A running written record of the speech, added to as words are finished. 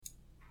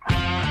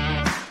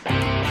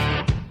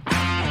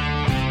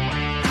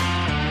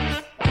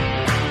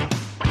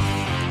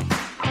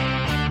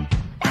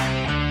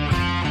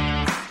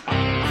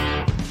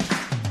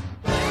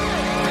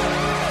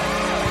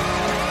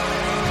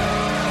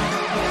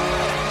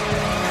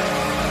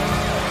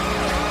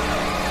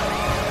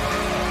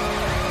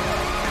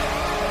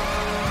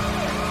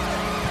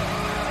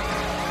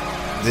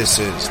This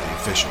is the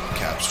official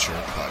Caps Chirp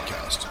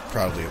podcast,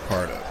 proudly a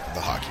part of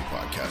the Hockey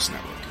Podcast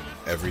Network.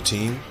 Every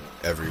team,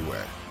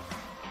 everywhere.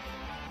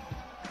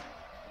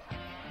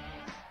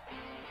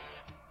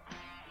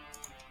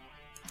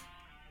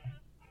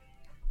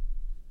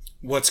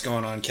 What's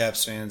going on,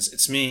 Caps fans?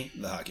 It's me,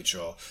 the Hockey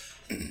Troll,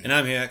 and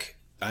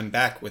I'm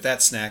back with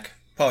that snack,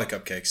 Polly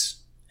Cupcakes.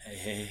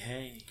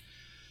 Hey.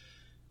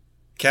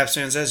 Caps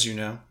fans, as you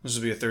know, this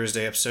will be a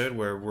Thursday episode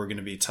where we're going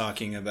to be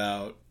talking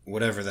about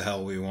whatever the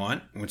hell we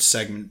want, which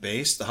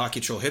segment-based. The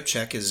Hockey Troll Hip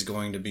Check is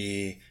going to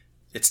be,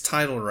 it's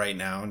titled right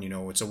now, and you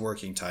know, it's a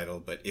working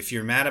title, but if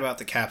you're mad about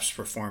the Caps'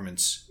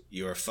 performance,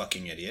 you're a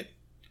fucking idiot.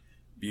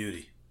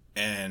 Beauty.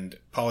 And,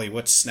 Polly,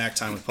 what's snack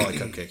time with Polly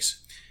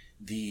Cupcakes?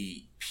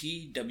 The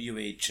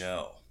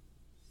PWHL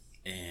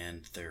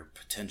and their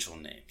potential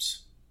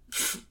names.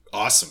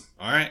 Awesome.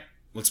 All right.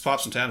 Let's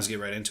pop some tabs and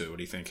get right into it. What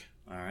do you think?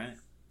 All right.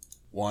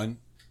 1,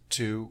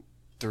 2,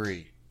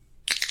 3.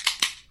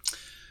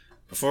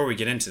 Before we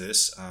get into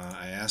this,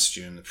 I asked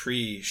you in the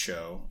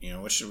pre-show,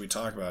 what should we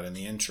talk about in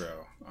the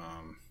intro?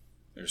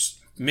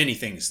 There's many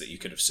things that you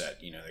could have said.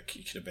 That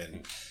could have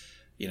been,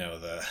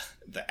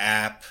 the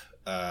app,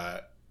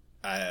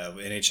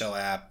 NHL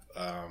app.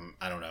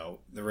 I don't know.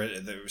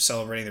 The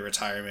celebrating the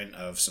retirement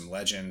of some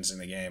legends in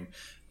the game,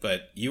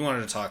 but you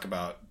wanted to talk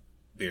about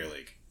beer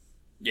league.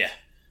 Yeah.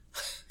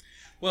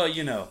 Well,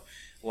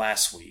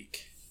 last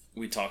week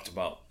we talked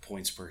about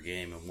points per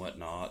game and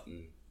whatnot,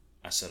 and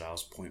I said I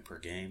was point per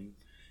game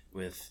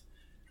with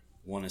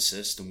 1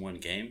 assist in 1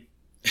 game.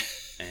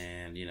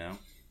 And,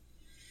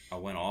 I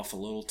went off a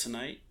little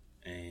tonight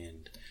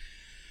and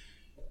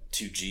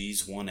 2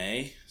 G's, 1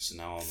 A. So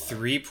now I'm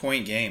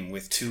 3-point game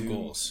with 2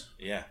 goals.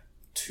 Yeah.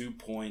 2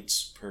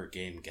 points per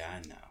game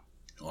guy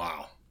now.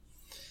 Wow.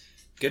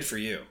 Good for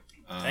you.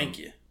 Thank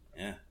you.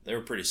 Yeah. They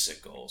were pretty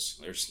sick goals.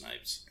 They're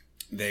snipes.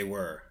 They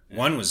were. Yeah.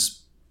 One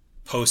was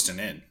posting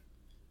in.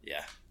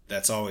 Yeah.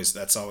 That's always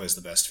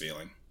the best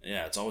feeling.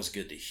 Yeah, it's always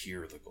good to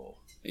hear the goal.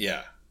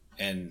 Yeah.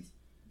 And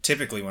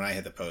typically when I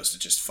hit the post, it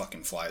just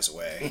fucking flies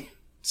away.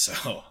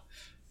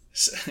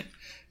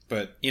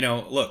 But,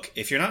 look,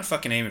 if you're not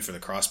fucking aiming for the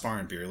crossbar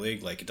in beer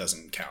league, it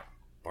doesn't count.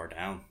 Bar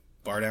down.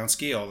 Bar down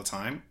ski all the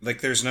time.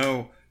 There's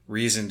no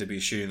reason to be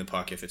shooting the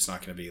puck if it's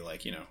not going to be,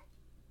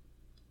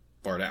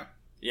 bar down.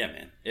 Yeah,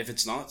 man. If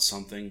it's not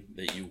something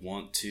that you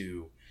want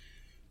to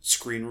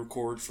screen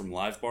record from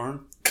Live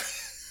Barn,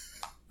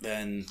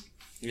 then,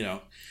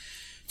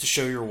 to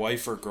show your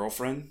wife or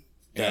girlfriend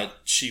that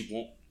she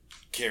won't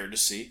care to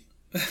see.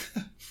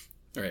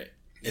 Right.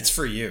 Yeah. It's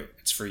for you.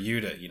 It's for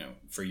you to,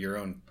 for your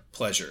own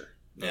pleasure,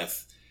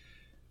 both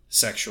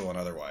sexual and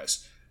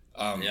otherwise.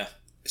 Yeah.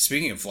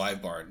 Speaking of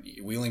Live Barn,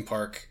 Wheeling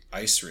Park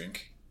Ice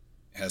Rink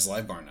has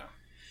Live Barn now.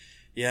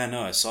 Yeah,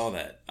 no, I saw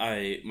that.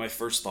 My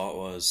first thought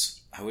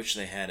was, I wish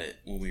they had it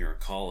when we were in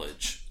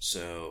college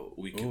so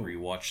we could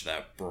rewatch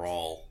that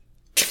brawl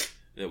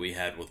that we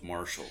had with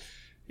Marshall.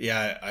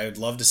 Yeah, I would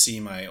love to see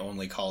my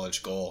only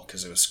college goal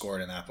because it was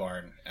scored in that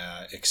barn,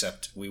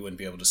 except we wouldn't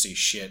be able to see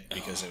shit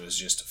because it was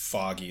just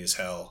foggy as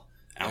hell.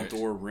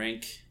 Outdoor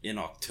rink in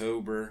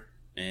October,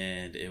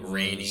 and it was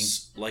raining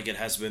like it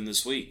has been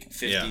this week.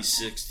 50s,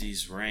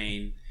 60s,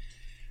 rain.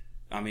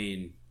 I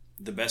mean,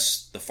 the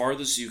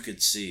farthest you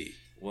could see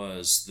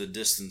was the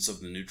distance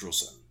of the neutral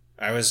zone.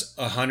 I was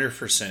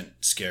 100%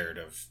 scared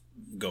of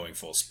going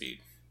full speed.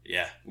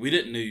 Yeah, we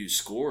didn't know you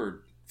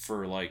scored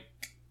for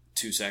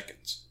 2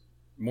 seconds.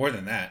 More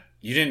than that.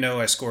 You didn't know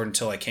I scored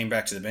until I came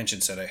back to the bench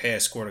and said, hey, I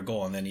scored a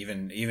goal. And then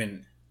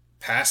even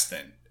past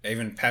that,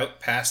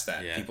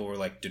 people were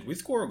like, did we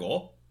score a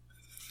goal?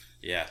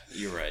 Yeah,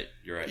 you're right.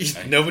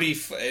 Nobody,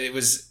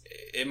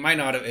 it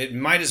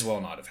might as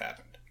well not have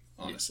happened,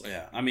 honestly.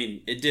 Yeah, I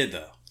mean, it did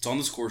though. It's on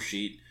the score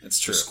sheet. That's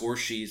true. The score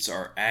sheets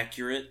are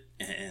accurate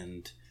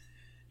and,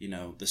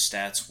 the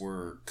stats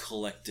were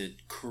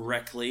collected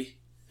correctly.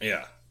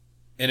 Yeah.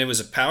 And it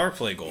was a power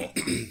play goal,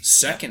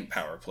 second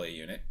power play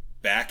unit.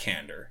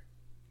 Backhander,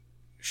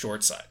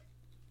 short side.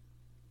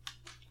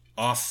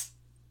 Off,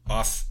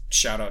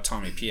 shout out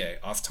Tommy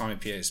PA. Off Tommy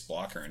PA's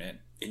blocker and in.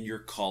 In your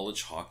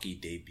college hockey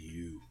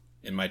debut.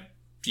 In my,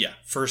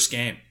 first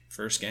game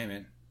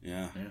in.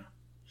 Yeah.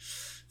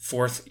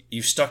 Fourth,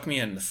 you stuck me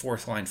in the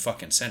 4th line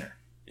fucking center.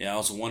 Yeah, I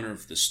was wondering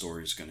if this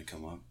story is going to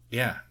come up.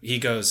 Yeah. He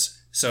goes,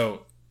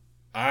 so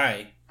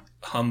I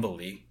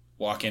humbly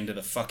walk into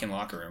the fucking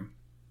locker room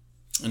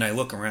and I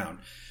look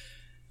around.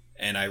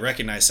 And I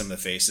recognize some of the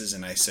faces,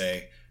 and I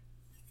say,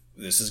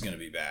 this is going to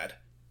be bad.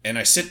 And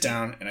I sit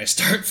down, and I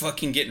start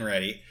fucking getting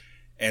ready.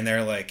 And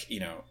they're like,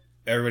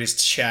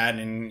 everybody's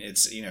chatting.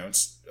 It's,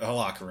 it's a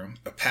locker room.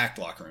 A packed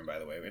locker room, by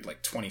the way. We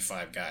had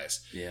 25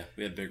 guys. Yeah,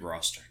 we had a big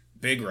roster.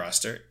 Big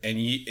roster. And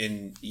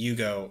you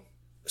go,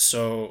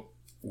 so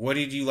what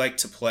did you like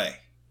to play?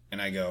 And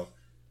I go,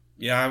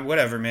 yeah,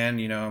 whatever, man.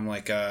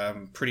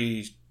 I'm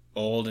pretty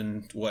old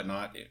and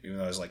whatnot, even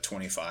though I was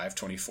 25,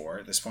 24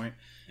 at this point.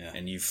 Yeah.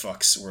 And you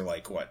fucks were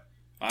what?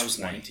 I was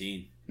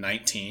 19.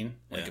 19,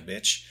 a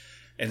bitch.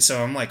 And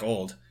so I'm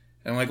old.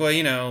 And I'm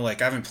well, I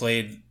haven't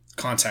played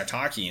contact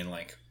hockey in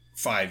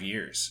 5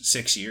 years,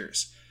 6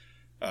 years.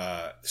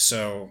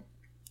 So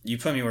you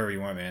put me wherever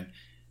you want, man. And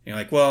you're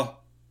like,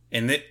 well,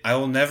 and I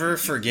will never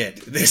forget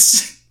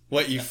this,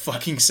 what you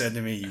fucking said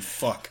to me, you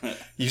fuck.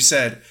 You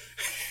said,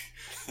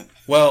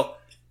 well,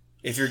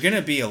 if you're going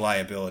to be a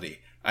liability,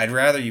 I'd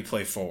rather you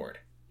play forward.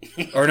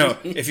 Or no,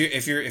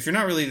 if you're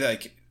not really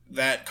like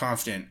that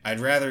confident, I'd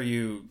rather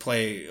you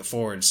play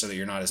forward so that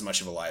you're not as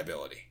much of a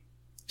liability.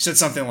 You said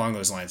something along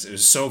those lines. It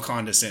was so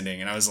condescending,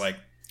 and I was like,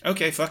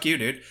 okay, fuck you,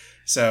 dude.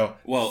 So,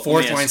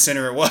 fourth line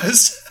center it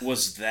was.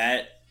 Was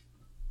that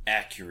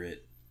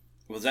accurate?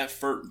 Was that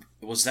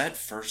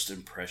first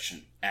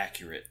impression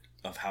accurate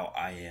of how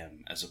I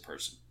am as a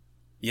person?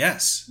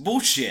 Yes.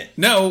 Bullshit.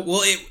 No,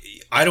 well,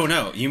 I don't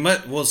know. You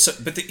might. Well,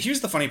 but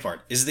here's the funny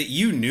part: is that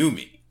you knew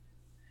me.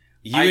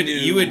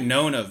 You had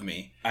known of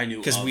me. I knew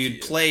because we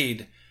had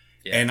played,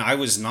 and I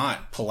was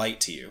not polite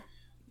to you.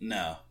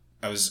 No,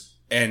 I was,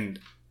 and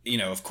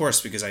of course,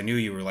 because I knew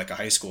you were like a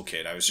high school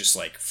kid, I was just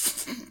like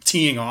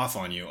teeing off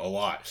on you a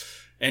lot,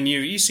 and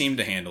you seemed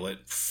to handle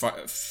it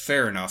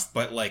fair enough.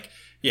 But like,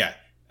 yeah,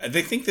 I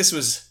think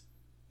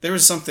there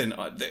was something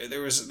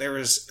there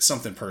was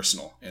something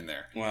personal in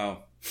there.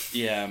 Well,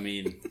 yeah, I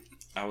mean,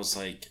 I was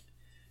like,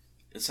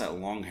 it's that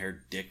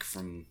long-haired dick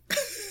from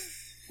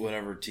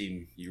whatever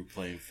team you were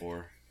playing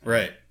for.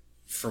 Right.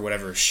 For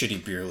whatever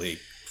shitty beer league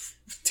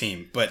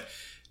team. But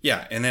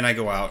yeah, and then I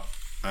go out,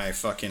 I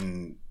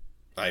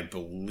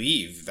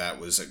believe that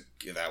was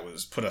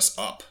put us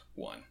up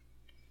 1.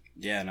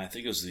 Yeah, and I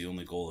think it was the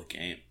only goal of the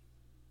game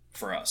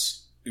for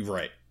us.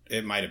 Right.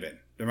 It might have been.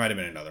 There might have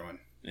been another one.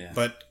 Yeah.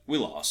 But we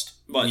lost.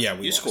 But yeah,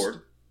 you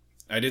scored.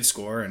 I did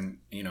score, and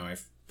I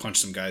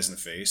punched some guys in the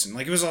face, and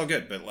like it was all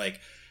good. But like,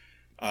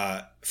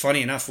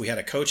 funny enough, we had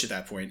a coach at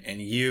that point,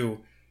 and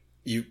you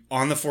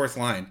on the fourth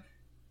line,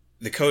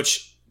 the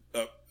coach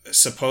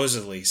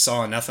supposedly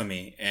saw enough of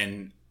me,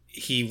 and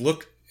he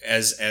looked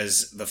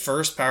as the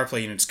first power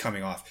play unit's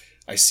coming off.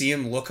 I see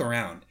him look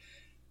around,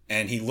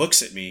 and he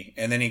looks at me,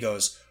 and then he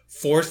goes,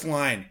 "Fourth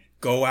line,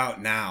 go out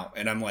now."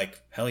 And I'm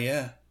like, hell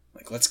yeah,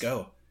 like let's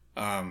go.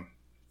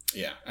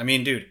 Yeah, I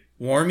mean, dude,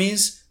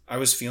 warmies, I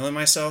was feeling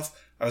myself.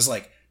 I was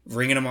like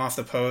ringing them off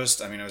the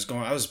post. I mean, I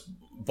was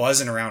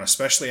buzzing around,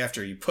 especially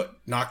after you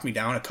knocked me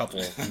down a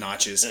couple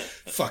notches.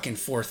 Fucking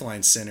fourth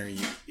line center.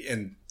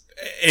 And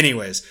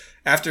anyways,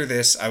 after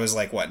this, I was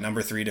like, what,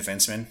 number 3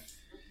 defenseman?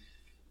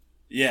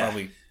 Yeah.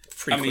 Probably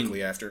pretty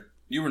quickly after.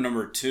 You were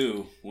number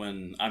 2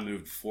 when I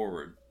moved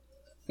forward.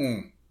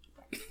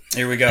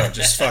 Here we go.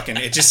 Just fucking,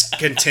 it just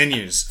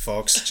continues,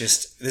 folks.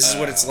 Just, this is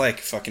what it's like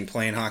fucking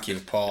playing hockey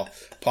with Paulie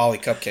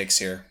Cupcakes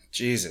here.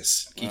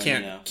 Jesus. You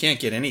can't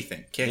get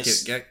anything. Can't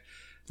get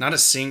not a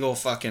single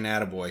fucking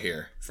attaboy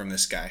here from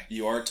this guy.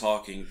 You are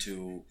talking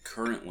to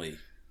currently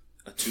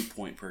a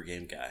 2-point per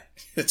game guy.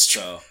 It's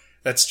true. So.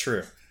 That's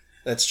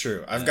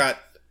true. I've got,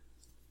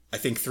 I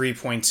think, 3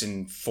 points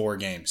in 4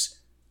 games.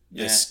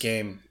 This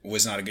game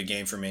was not a good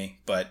game for me,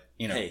 but,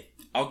 Hey,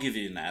 I'll give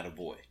you an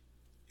attaboy.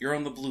 You're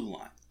on the blue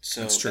line.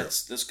 So that's true.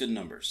 That's good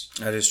numbers.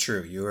 That is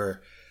true.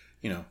 You're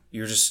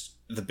just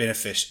the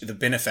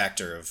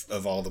benefactor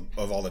of all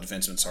the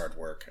defensemen's hard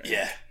work.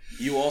 Yeah.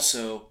 You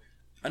also,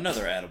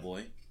 another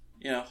attaboy.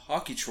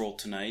 Hockey Troll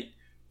tonight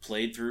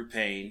played through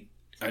pain.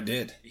 I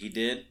did. He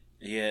did.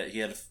 He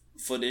had a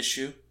foot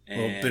issue. A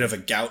little bit of a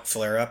gout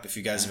flare-up. If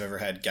you guys have ever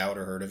had gout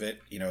or heard of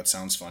it, it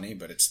sounds funny,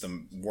 but it's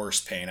the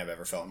worst pain I've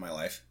ever felt in my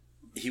life.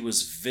 He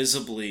was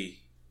visibly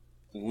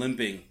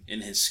limping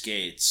in his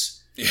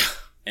skates. Yeah.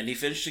 And he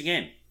finished the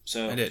game.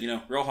 So, I did.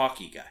 Real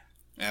hockey guy.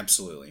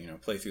 Absolutely.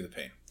 Play through the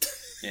pain.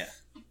 Yeah.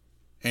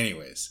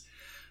 Anyways,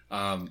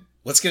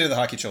 let's get into the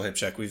Hockey Troll Hip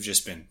Check. We've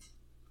just been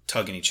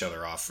tugging each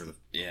other off for the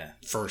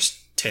first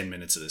 10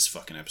 minutes of this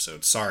fucking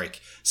episode. Sorry,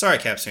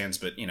 Caps fans,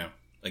 but,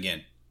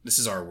 again, this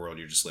is our world.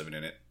 You're just living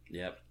in it.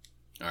 Yep.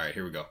 All right,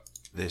 here we go.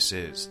 This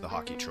is the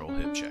Hockey Troll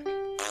Hip Check.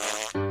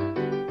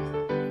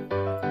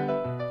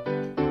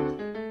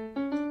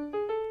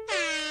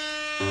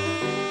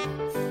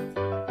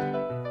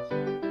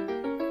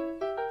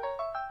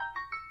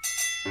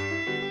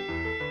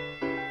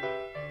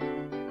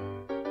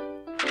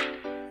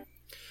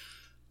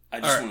 I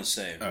just want to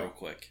say real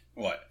quick.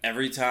 What?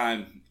 Every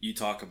time you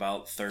talk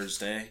about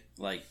Thursday,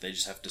 like they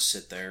just have to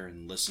sit there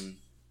and listen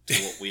to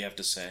what we have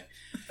to say.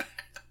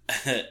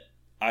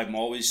 I'm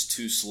always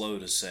too slow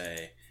to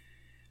say,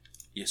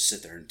 you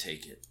sit there and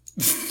take it.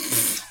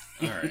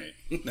 All right.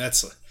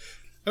 That's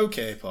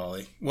okay,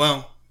 Paulie.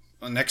 Well,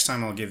 next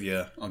time I'll give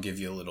you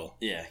a little.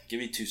 Yeah, give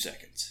me 2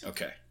 seconds.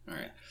 Okay. All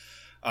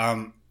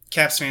right.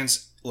 Caps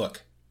fans,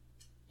 look.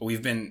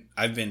 I've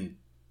been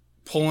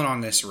pulling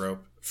on this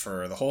rope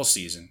for the whole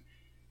season.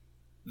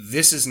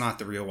 This is not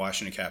the real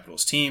Washington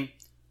Capitals team.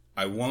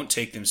 I won't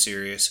take them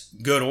serious,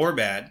 good or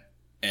bad.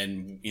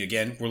 And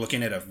again, we're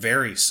looking at a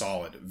very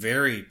solid,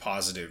 very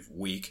positive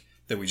week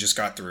that we just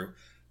got through.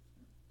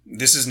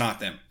 This is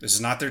not them. This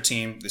is not their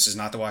team. This is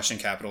not the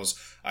Washington Capitals.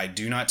 I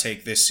do not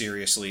take this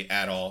seriously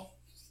at all,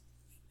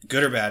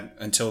 good or bad,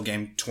 until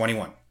game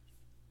 21.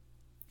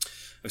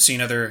 I've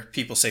seen other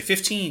people say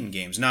 15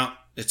 games. No,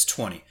 it's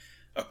 20.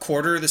 A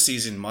quarter of the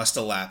season must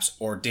elapse,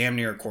 or damn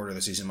near a quarter of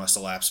the season must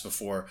elapse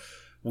before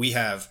we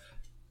have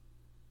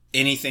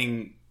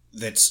anything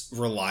that's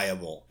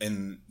reliable.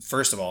 And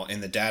first of all,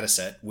 in the data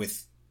set,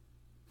 with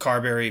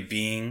Carberry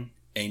being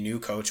a new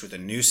coach with a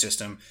new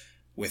system,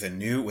 with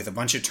a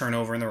bunch of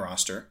turnover in the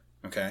roster,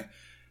 okay,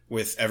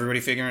 with everybody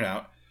figuring it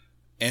out.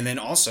 And then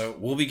also,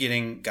 we'll be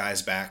getting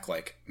guys back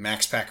like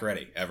Max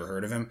Pacioretty. Ever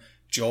heard of him?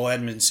 Joel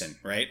Edmondson,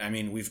 right? I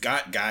mean, we've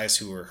got guys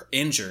who are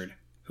injured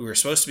who are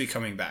supposed to be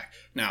coming back.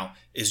 Now,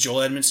 is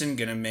Joel Edmondson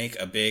going to make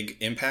a big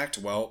impact?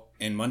 Well,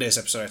 in Monday's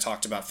episode, I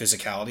talked about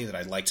physicality that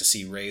I'd like to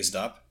see raised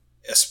up,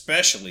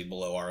 especially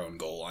below our own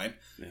goal line.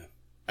 Yeah.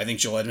 I think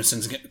Joel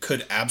Edmondson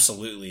could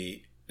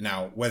absolutely...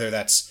 Now, whether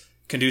that's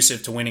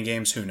conducive to winning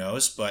games, who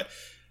knows? But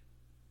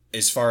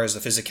as far as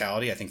the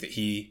physicality, I think that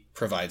he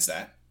provides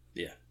that.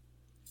 Yeah.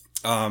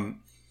 And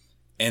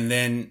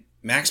then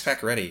Max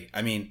Pacioretty,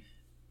 I mean,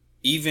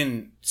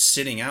 even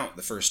sitting out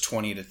the first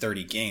 20 to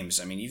 30 games,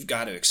 I mean, you've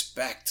got to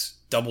expect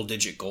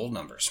double-digit goal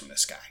numbers from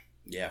this guy.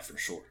 Yeah, for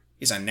sure.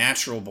 He's a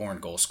natural-born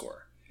goal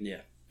scorer.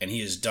 Yeah. And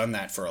he has done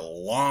that for a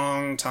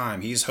long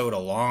time. He's hoed a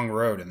long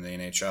road in the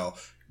NHL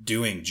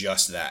doing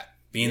just that.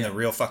 Being the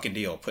real fucking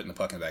deal, putting the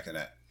puck in the back of the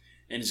net.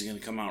 And he's going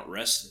to come out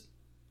rested.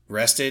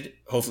 Rested.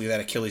 Hopefully that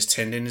Achilles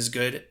tendon is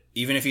good.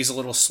 Even if he's a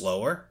little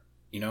slower,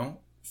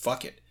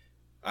 fuck it.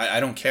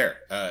 I don't care.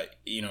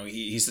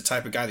 He's the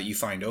type of guy that you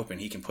find open.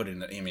 He can put it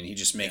in. He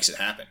just makes it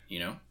happen,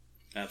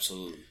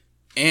 Absolutely.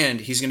 And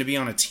he's going to be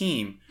on a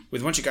team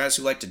with a bunch of guys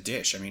who like to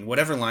dish. I mean,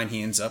 whatever line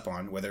he ends up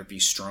on, whether it be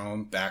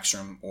Strome,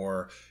 Backstrom,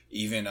 or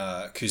even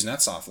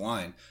Kuznetsov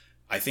line,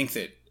 I think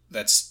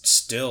that's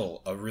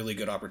still a really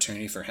good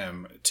opportunity for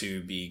him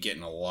to be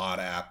getting a lot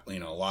of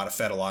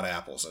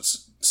apples.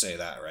 Let's say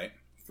that, right?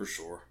 For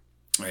sure.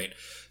 Right.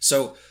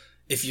 So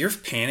if you're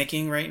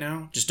panicking right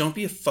now, just don't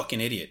be a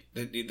fucking idiot.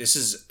 This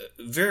is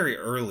very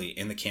early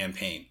in the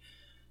campaign.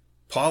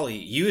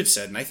 Paulie, you had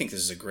said, and I think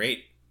this is a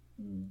great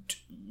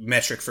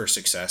metric for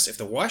success. If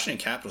the Washington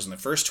Capitals in the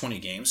first 20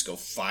 games go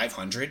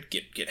 500,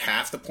 get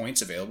half the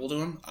points available to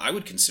them, I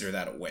would consider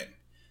that a win.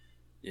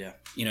 Yeah.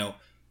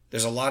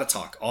 There's a lot of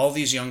talk. All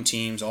these young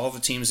teams, all the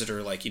teams that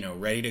are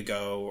ready to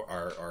go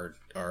are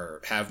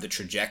have the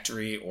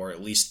trajectory or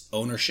at least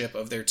ownership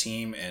of their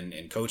team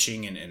and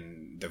coaching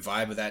and the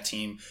vibe of that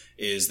team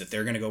is that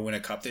they're going to go win a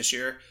cup this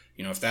year.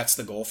 If that's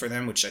the goal for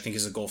them, which I think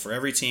is a goal for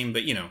every team,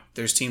 but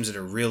there's teams that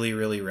are really,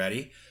 really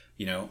ready,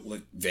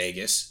 like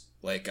Vegas,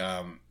 like,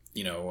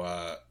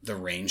 the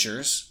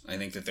Rangers. I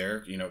think that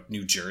they're,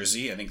 New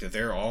Jersey. I think that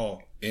they're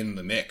all in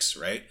the mix,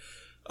 right?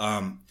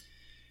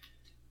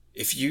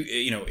 If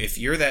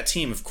you're that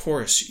team, of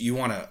course, you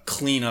want to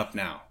clean up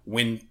now.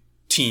 When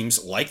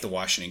teams like the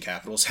Washington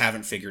Capitals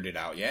haven't figured it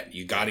out yet,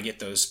 you got to get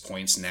those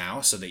points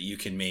now so that you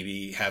can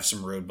maybe have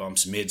some road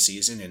bumps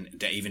mid-season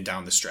and even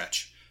down the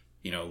stretch,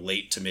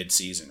 late to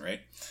mid-season,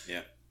 right?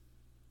 Yeah.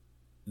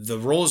 The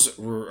roles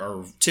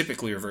are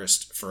typically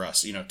reversed for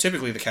us.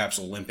 Typically the Caps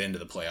will limp into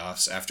the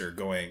playoffs after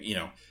going,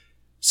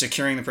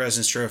 securing the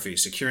President's Trophy,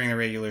 securing the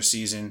regular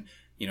season,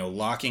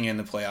 locking in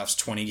the playoffs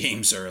 20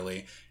 games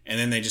early, and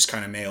then they just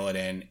kind of mail it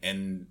in,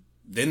 and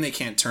then they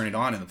can't turn it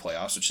on in the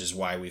playoffs, which is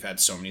why we've had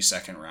so many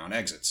second-round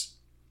exits.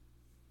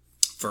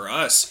 For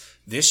us,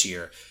 this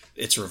year,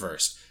 it's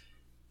reversed.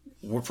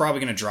 We're probably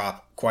going to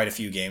drop quite a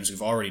few games.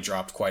 We've already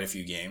dropped quite a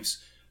few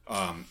games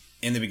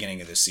in the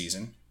beginning of this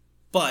season.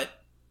 But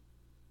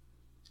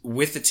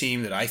with the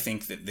team that I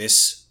think that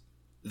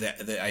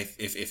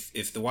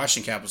if the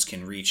Washington Capitals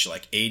can reach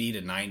like 80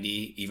 to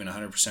 90, even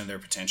 100% of their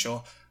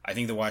potential, I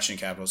think the Washington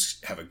Capitals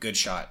have a good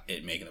shot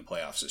at making the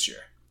playoffs this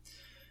year.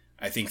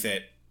 I think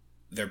that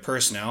their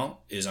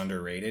personnel is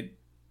underrated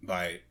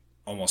by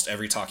almost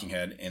every talking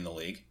head in the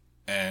league.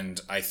 And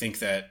I think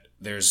that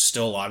there's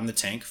still a lot in the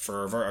tank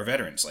for our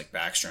veterans, like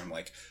Backstrom,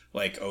 like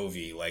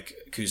Ovi, like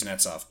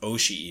Kuznetsov,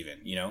 Oshie even,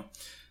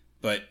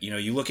 But,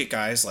 you look at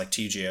guys like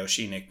TJ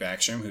Oshie, Nick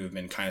Backstrom, who have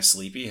been kind of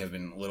sleepy, have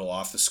been a little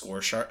off the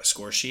score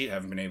sheet,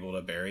 haven't been able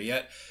to bury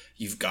yet.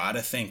 You've got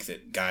to think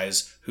that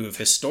guys who have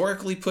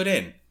historically put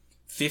in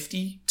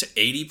 50 to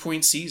 80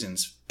 point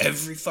seasons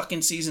every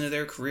fucking season of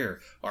their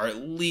career are at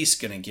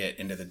least going to get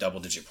into the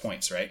double-digit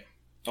points, right?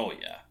 Oh,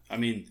 yeah. I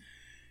mean,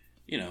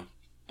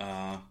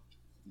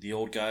 the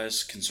old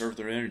guys conserve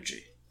their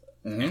energy.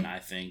 Mm-hmm. And I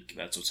think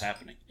that's what's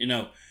happening.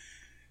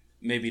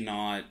 Maybe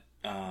not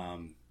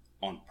on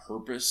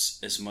purpose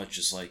as much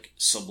as, like,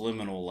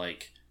 subliminal,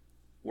 like,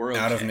 we're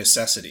okay. Out of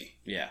necessity.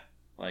 Yeah.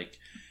 Like,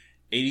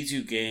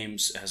 82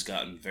 games has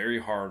gotten very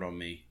hard on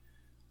me.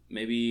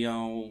 Maybe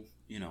I'll,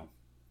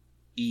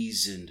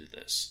 ease into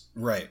this.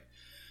 Right.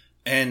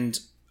 And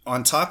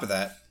on top of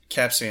that,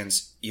 Caps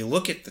fans, you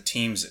look at the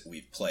teams that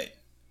we've played.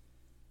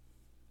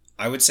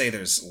 I would say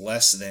there's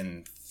less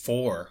than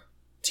 4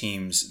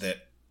 teams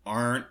that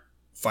aren't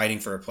fighting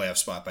for a playoff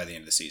spot by the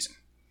end of the season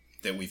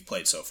that we've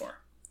played so far.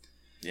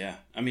 Yeah.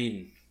 I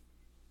mean,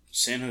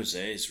 San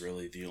Jose is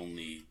really the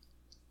only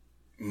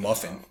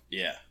muffin.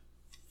 Yeah.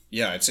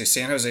 Yeah, I'd say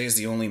San Jose is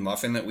the only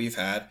muffin that we've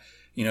had.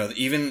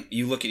 Even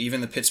you look at even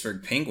the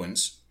Pittsburgh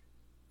Penguins.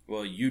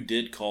 Well, you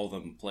did call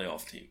them a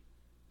playoff team.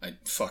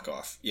 Fuck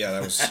off. Yeah,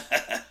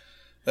 that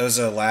was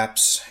a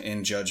lapse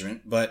in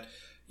judgment. But,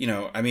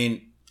 I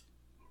mean,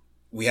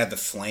 we had the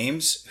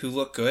Flames who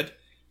look good.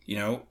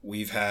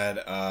 We've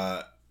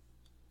had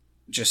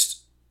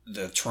just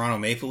the Toronto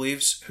Maple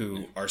Leafs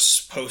who are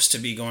supposed to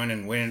be going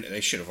and win.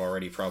 They should have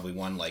already probably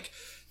won like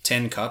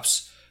 10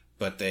 cups,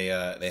 but they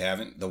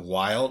haven't. The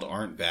Wild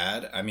aren't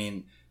bad. I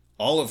mean,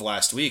 all of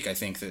last week, I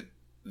think that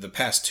the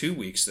past 2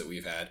 weeks that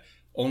we've had,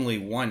 only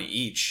one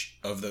each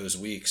of those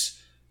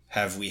weeks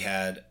have we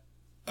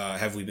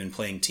been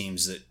playing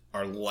teams that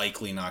are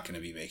likely not going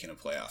to be making a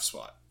playoff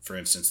spot. For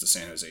instance, the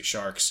San Jose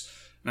Sharks.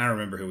 And I don't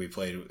remember who we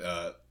played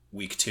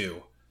week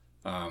 2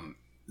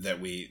 that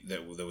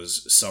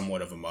was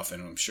somewhat of a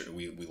muffin. I'm sure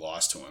we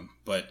lost to him.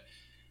 But,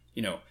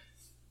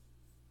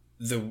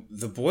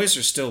 the boys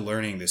are still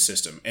learning this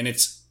system. And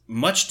it's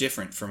much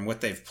different from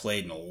what they've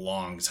played in a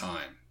long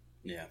time.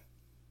 Yeah.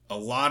 A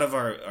lot of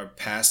our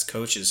past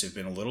coaches have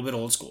been a little bit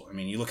old school. I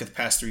mean, you look at the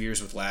past 3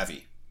 years with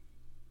Lavi.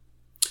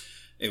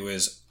 It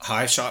was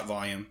high shot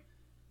volume,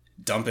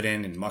 dump it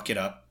in and muck it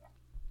up,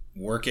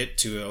 work it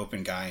to an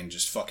open guy and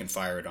just fucking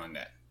fire it on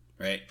net,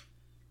 right?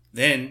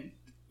 Then,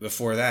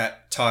 before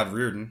that, Todd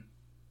Reardon,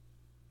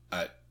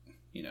 I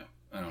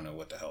don't know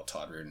what the hell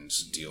Todd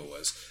Reardon's deal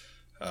was.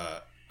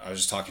 I was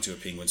just talking to a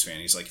Penguins fan.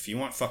 He's like, if you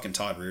want fucking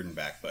Todd Reardon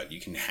back, bud, you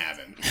can have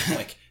him. I'm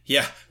like,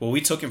 yeah, well, we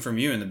took him from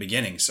you in the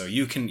beginning, so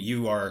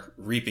you are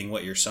reaping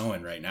what you're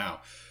sowing right now.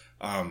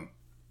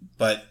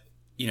 But,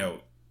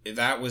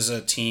 that was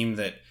a team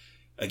that,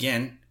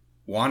 again,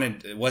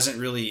 it wasn't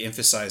really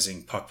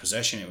emphasizing puck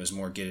possession. It was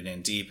more get it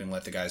in deep and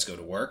let the guys go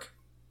to work,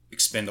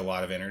 expend a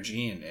lot of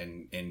energy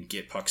and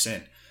get pucks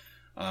in.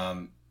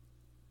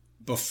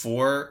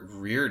 Before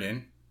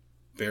Reardon,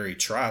 Barry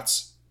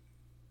Trotz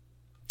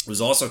was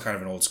also kind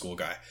of an old school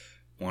guy.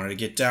 Wanted to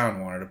get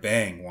down, wanted to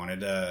bang, wanted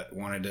to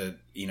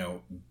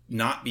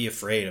not be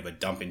afraid of a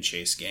dump and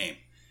chase game.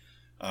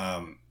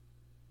 I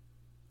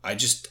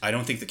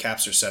don't think the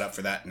Caps are set up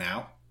for that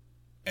now.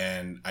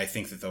 And I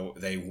think that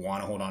they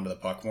want to hold on to the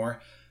puck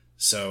more.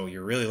 So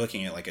you're really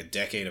looking at like a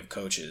decade of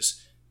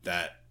coaches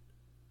that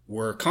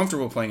were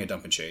comfortable playing a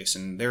dump and chase.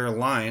 And there are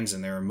lines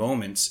and there are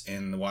moments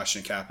in the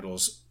Washington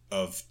Capitals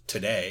of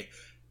today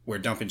where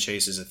dump and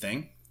chase is a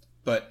thing.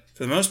 But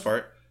for the most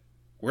part,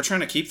 we're trying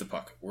to keep the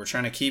puck. We're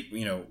trying to keep,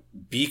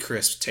 be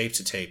crisp, tape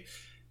to tape.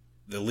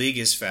 The league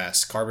is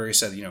fast. Carberry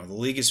said, the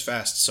league is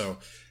fast. So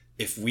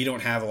if we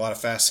don't have a lot of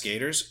fast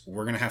skaters,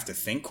 we're going to have to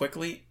think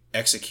quickly,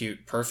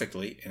 execute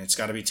perfectly, and it's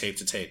got to be tape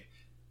to tape.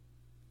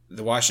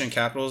 The Washington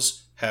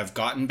Capitals have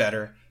gotten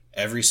better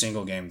every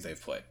single game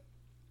they've played.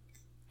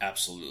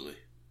 Absolutely.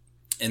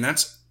 And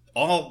that's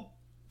all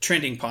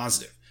trending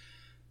positive.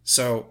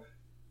 So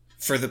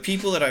for the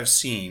people that I've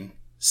seen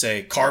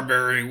say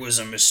Carberry was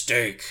a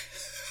mistake,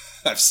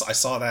 I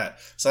saw that.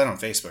 Saw that on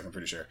Facebook, I'm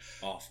pretty sure.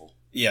 Awful.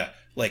 Yeah.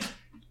 Like,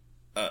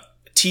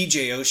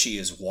 TJ Oshie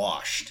is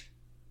washed.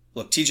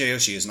 Look, TJ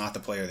Oshie is not the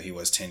player that he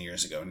was 10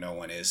 years ago. No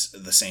one is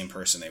the same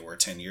person they were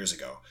 10 years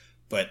ago.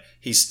 But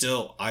he's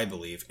still, I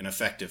believe, an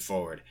effective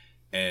forward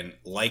and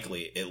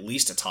likely at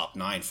least a top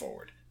 9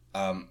 forward.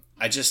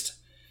 The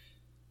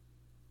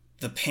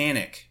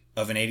panic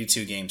of an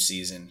 82-game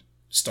season,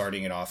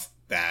 starting it off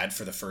bad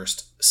for the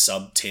first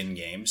sub-10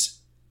 games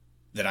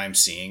that I'm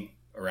seeing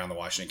around the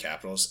Washington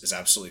Capitals is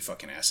absolutely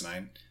fucking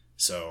asinine.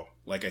 So,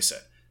 like I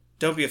said,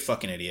 don't be a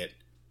fucking idiot.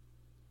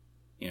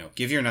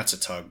 Give your nuts a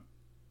tug.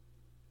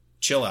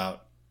 Chill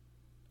out.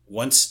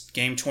 Once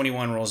game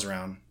 21 rolls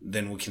around,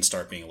 then we can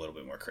start being a little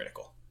bit more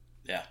critical.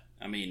 Yeah.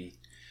 I mean,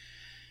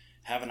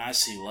 have an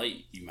icy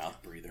light, you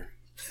mouth breather.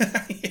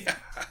 Yeah.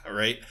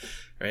 Right?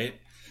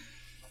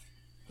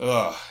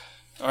 Ugh.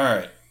 All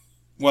right.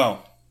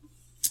 Well,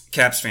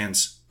 Caps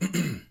fans,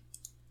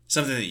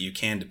 something that you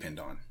can depend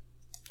on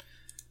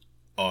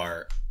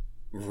are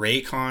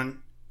Raycon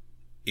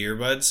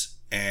earbuds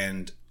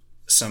and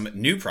some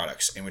new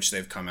products in which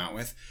they've come out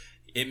with.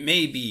 It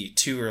may be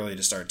too early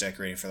to start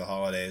decorating for the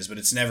holidays, but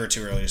it's never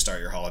too early to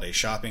start your holiday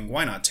shopping.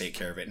 Why not take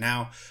care of it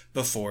now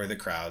before the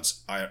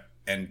crowds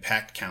and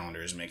packed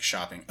calendars make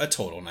shopping a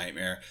total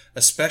nightmare,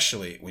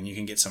 especially when you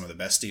can get some of the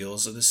best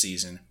deals of the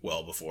season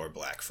well before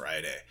Black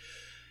Friday.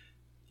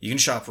 You can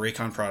shop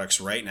Raycon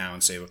products right now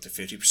and save up to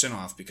 50%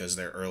 off because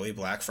their early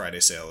Black Friday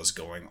sale is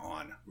going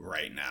on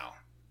right now.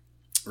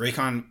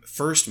 Raycon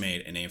first made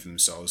a name for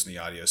themselves in the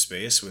audio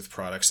space with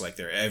products like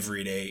their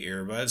everyday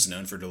earbuds,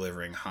 known for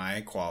delivering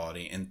high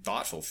quality and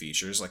thoughtful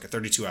features like a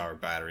 32-hour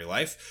battery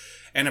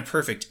life and a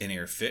perfect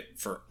in-ear fit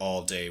for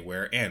all-day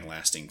wear and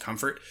lasting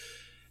comfort.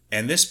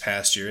 And this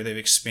past year, they've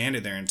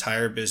expanded their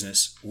entire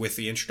business with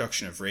the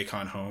introduction of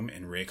Raycon Home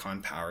and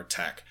Raycon Power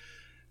Tech.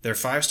 Their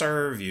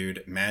 5-star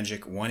reviewed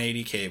Magic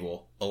 180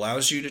 cable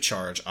allows you to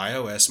charge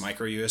iOS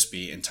micro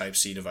USB and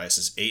Type-C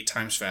devices 8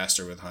 times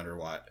faster with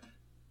 100-watt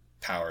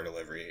power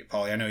delivery.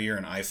 Paulie, I know you're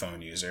an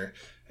iPhone user,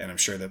 and I'm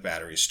sure the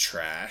battery's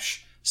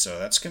trash. So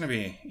that's going to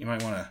be, you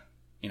might want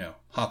to,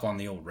 hop on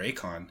the old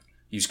Raycon,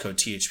 use code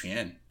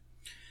THPN.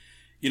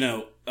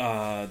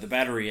 The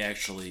battery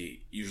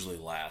actually usually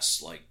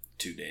lasts like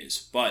 2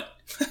 days, but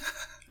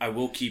I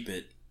will keep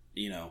it,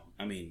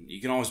 I mean,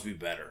 you can always be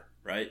better,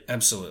 right?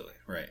 Absolutely,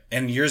 right.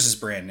 And yours is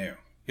brand new.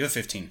 You have a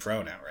 15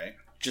 Pro now, right?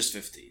 Just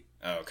 15.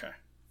 Oh, okay.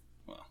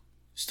 Well,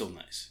 still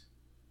nice.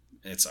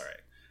 It's all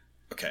right.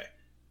 Okay.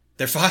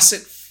 Their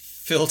faucet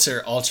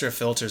filter ultra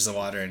filters the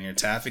water in your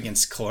tap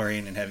against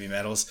chlorine and heavy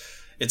metals.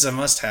 It's a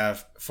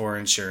must-have for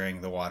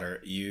ensuring the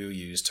water you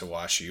use to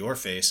wash your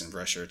face and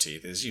brush your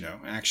teeth is,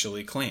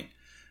 actually clean.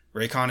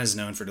 Raycon is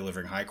known for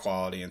delivering high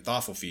quality and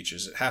thoughtful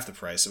features at half the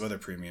price of other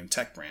premium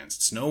tech brands.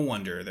 It's no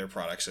wonder their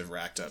products have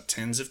racked up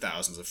tens of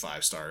thousands of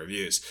 5-star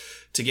reviews.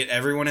 To get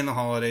everyone in the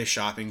holiday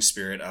shopping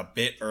spirit a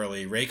bit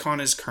early,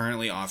 Raycon is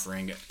currently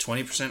offering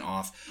 20%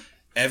 off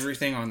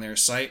everything on their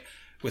site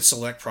with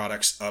select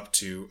products up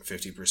to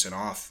 50%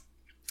 off.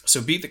 So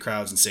beat the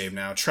crowds and save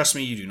now. Trust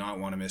me, you do not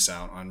want to miss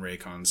out on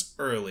Raycon's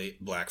early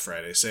Black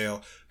Friday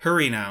sale.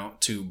 Hurry now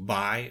to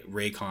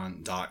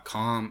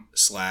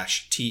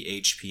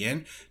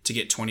buyraycon.com/THPN to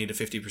get 20 to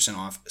 50%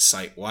 off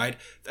site-wide.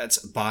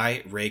 That's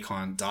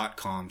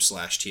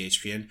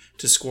buyraycon.com/THPN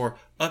to score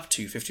up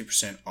to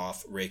 50%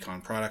 off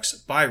Raycon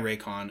products.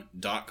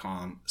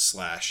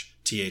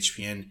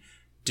 Buyraycon.com/THPN.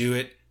 Do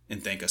it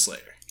and thank us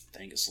later.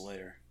 Thank us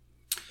later.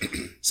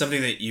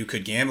 Something that you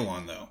could gamble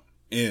on, though,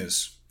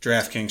 is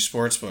DraftKings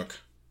Sportsbook.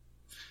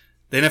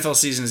 The NFL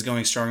season is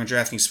going strong, and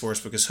DraftKings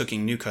Sportsbook is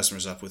hooking new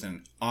customers up with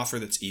an offer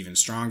that's even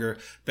stronger.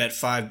 Bet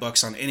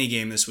 $5 on any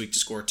game this week to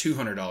score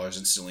 $200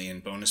 instantly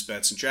in bonus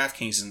bets, and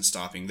DraftKings isn't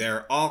stopping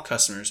there. All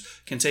customers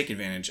can take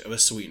advantage of a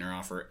sweetener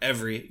offer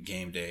every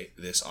game day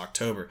this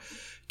October.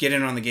 Get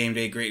in on the game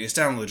day greatness.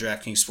 Download the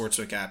DraftKings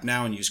Sportsbook app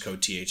now and use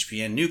code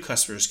THPN. New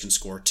customers can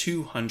score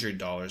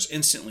 $200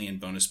 instantly in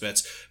bonus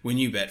bets when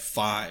you bet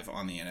 $5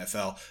 on the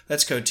NFL.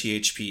 That's code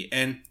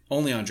THPN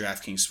only on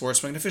DraftKings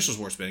Sportsbook, an official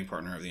sports betting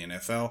partner of the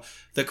NFL.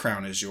 The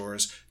crown is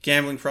yours.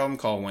 Gambling problem?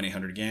 Call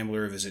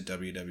 1-800-GAMBLER or visit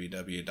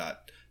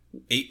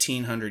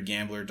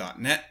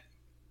www.1800gambler.net.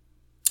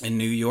 In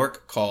New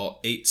York, call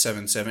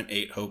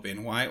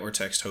 877-8-HOPE-NY or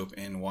text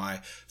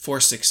HOPE-NY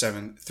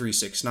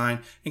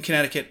 467-369. In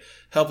Connecticut,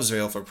 help is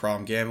available for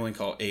problem gambling.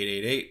 Call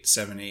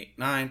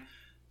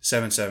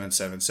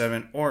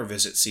 888-789-7777 or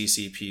visit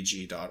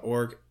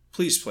ccpg.org.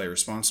 Please play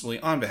responsibly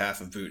on behalf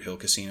of Boot Hill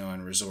Casino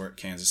and Resort,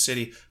 Kansas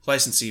City.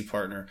 Licensee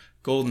partner,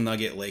 Golden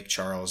Nugget, Lake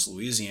Charles,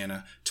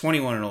 Louisiana.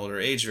 21 and older.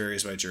 Age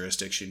varies by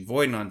jurisdiction.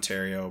 Void in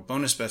Ontario.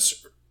 Bonus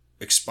bets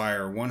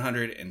expire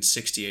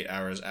 168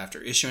 hours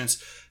after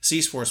issuance. See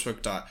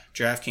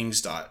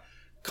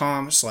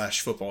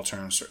sportsbook.draftkings.com/football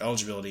terms for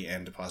eligibility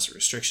and deposit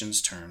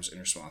restrictions, terms,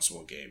 and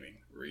responsible gaming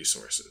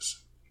resources.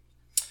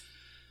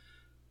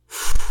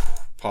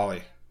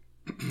 Paulie,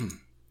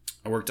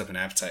 I worked up an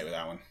appetite with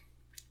that one.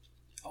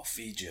 I'll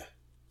feed you.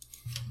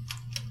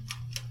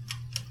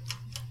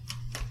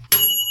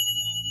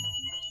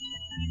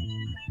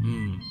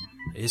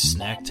 It's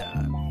snack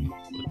time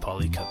with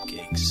Polly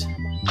Cupcakes.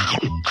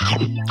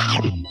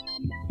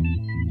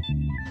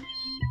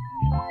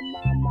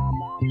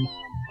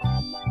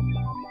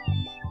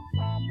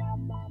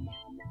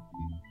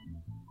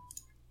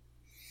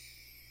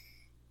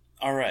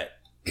 All right.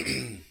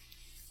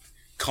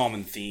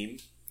 Common theme,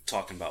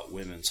 talking about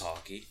women's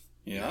hockey.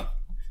 Yeah.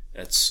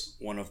 That's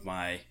one of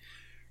my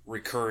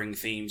recurring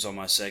themes on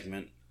my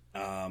segment.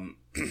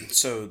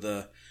 So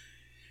the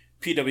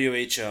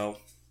PWHL,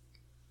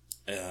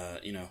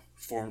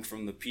 formed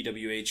from the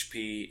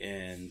PWHP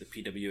and the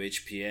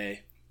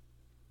PWHPA.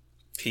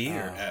 P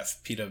or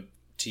F? PHF.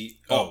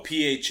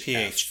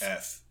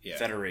 PHF. Yeah.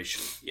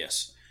 Federation,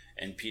 yes.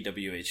 And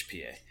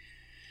PWHPA.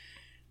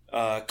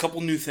 A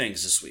couple new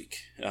things this week.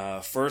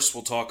 First,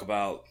 we'll talk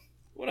about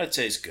what I'd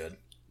say is good.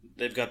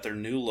 They've got their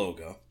new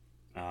logo.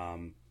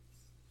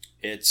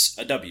 It's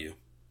a W.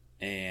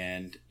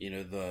 And,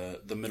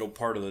 the middle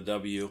part of the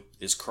W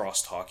is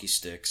crossed hockey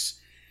sticks.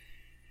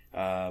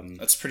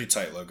 That's a pretty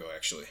tight logo,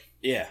 actually.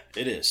 Yeah,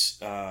 it is.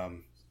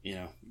 They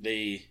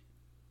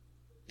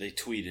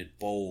tweeted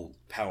bold,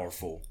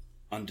 powerful,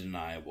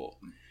 undeniable.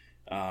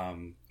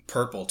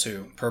 Purple,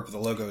 too. Purple. The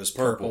logo is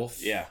purple.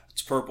 Yeah,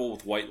 it's purple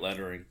with white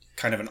lettering.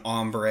 Kind of an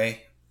ombre,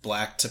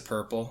 black to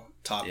purple,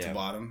 top to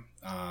bottom.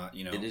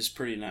 It is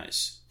pretty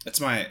nice.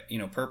 That's my,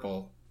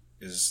 purple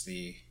is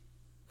the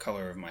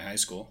color of my high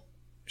school.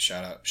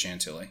 Shout out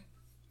Chantilly.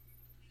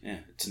 Yeah,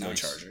 it's Go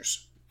nice.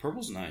 Chargers.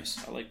 Purple's nice.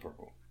 I like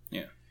purple.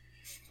 Yeah.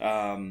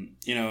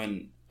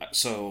 And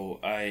so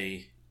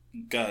I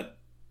got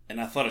an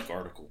athletic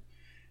article,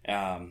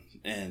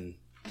 and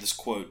this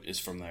quote is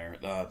from there.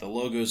 The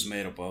logo is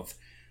made up of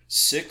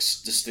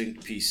 6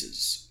 distinct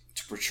pieces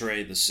to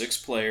portray the 6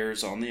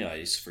 players on the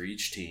ice for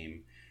each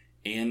team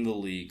and the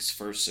league's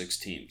first 6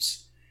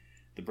 teams.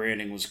 The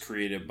branding was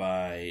created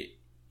by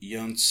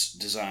Yuntz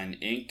Design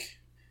Inc.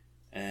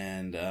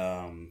 And,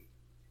 the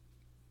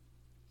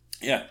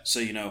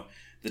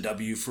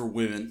W for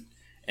women,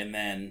 and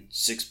then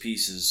 6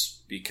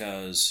 pieces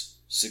because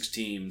 6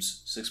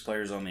 teams, 6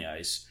 players on the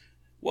ice.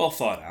 Well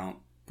thought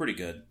out. Pretty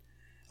good.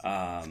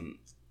 But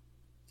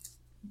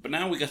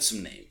now we got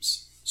some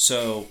names.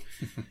 So,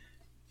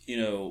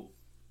 the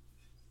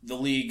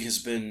league has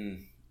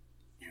been,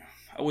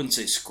 I wouldn't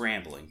say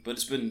scrambling, but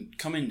it's been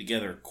coming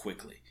together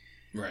quickly.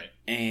 Right.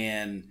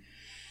 And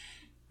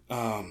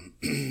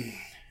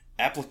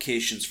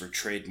applications for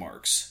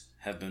trademarks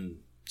have been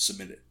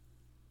submitted.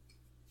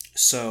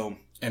 So,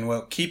 and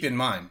well, keep in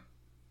mind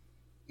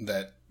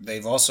that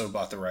they've also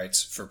bought the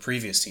rights for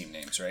previous team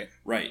names, right?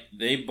 Right.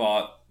 They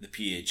bought the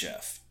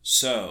PHF.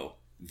 So,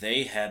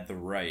 they had the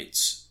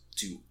rights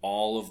to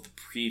all of the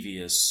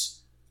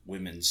previous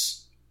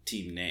women's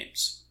team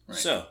names. Right.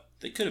 So,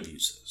 they could have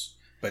used those.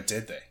 But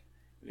did they?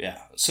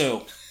 Yeah.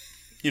 So,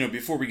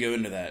 before we go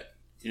into that,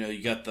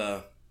 you got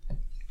the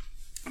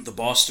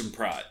Boston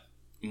Pride,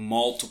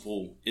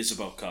 multiple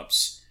Isabel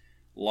Cups,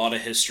 a lot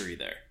of history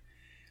there.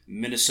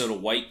 Minnesota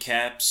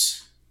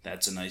Whitecaps,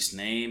 that's a nice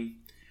name.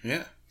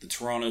 Yeah. The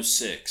Toronto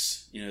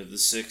Six, the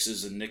Six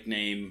is a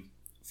nickname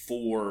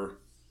for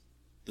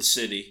the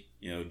city.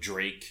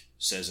 Drake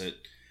says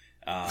it.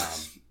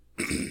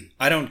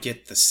 I don't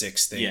get the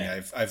Six thing.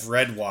 Yeah. I've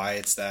read why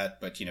it's that,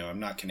 but I'm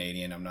not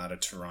Canadian. I'm not a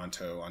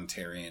Toronto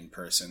Ontarian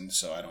person,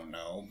 so I don't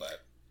know.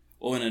 But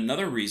well, and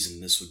another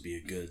reason this would be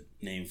a good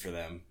name for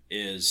them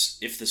is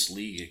if this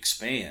league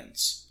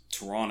expands,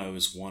 Toronto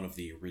is one of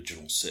the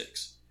original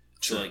Six.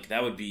 Sure. So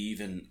that would be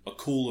even a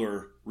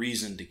cooler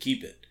reason to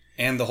keep it.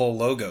 And the whole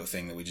logo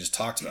thing that we just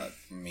talked about.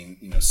 I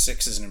mean,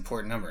 6 is an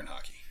important number in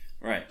hockey.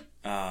 Right.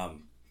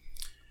 I'm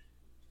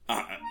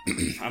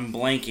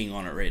blanking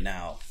on it right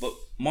now, but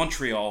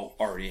Montreal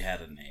already had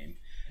a name.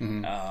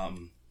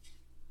 Mm-hmm.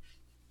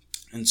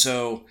 And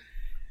so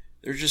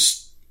they're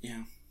just,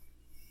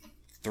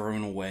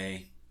 throwing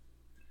away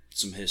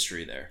some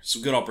history there.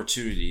 Some good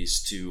opportunities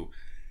to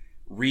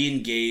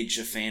re-engage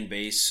a fan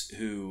base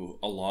who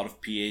a lot of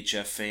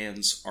PHF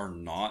fans are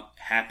not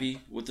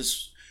happy with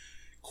this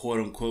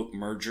quote-unquote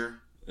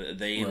merger.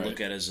 They look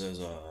at it as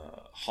a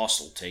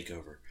hostile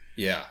takeover.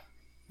 Yeah,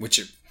 which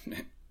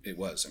it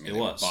was. I mean, it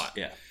was, bought.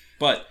 yeah.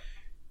 But,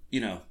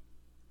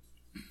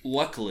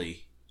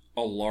 luckily,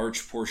 a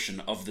large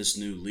portion of this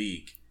new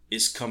league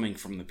is coming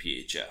from the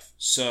PHF.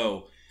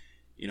 So,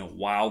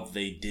 while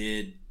they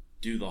did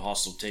do the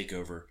hostile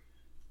takeover,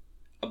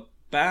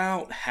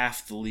 about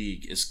half the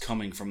league is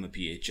coming from the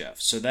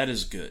PHF. So that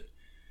is good.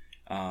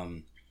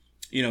 And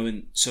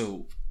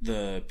so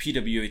the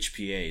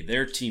PWHPA,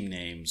 their team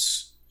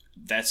names,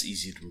 that's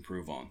easy to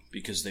improve on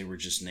because they were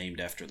just named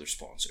after their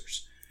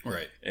sponsors.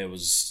 Right. It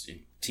was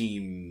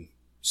Team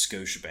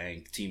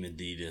Scotiabank, Team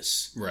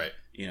Adidas. Right.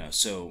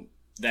 So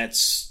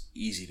that's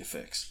easy to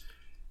fix.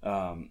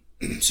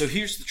 So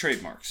here's the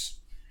trademarks.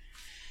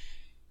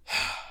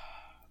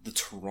 The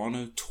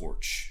Toronto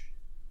Torch.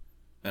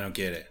 I don't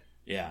get it.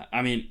 Yeah,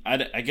 I mean,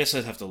 I guess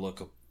I'd have to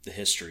look up the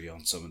history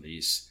on some of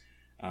these.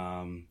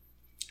 The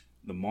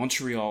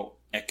Montreal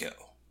Echo.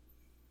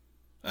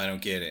 I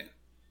don't get it.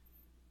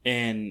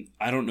 And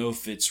I don't know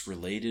if it's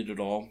related at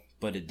all,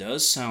 but it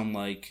does sound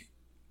like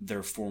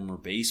their former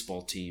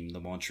baseball team, the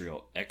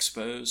Montreal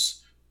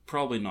Expos.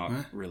 Probably not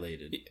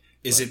related.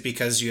 Is it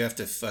because you have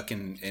to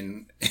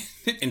fucking,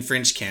 in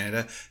French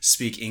Canada,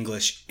 speak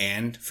English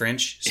and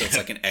French? So it's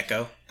like an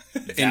echo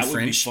in that would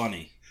French? be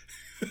funny.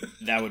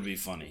 That would be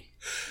funny.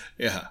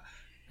 Yeah.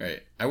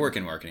 Right. I work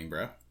in marketing,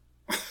 bro.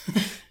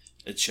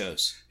 It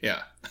shows.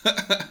 Yeah.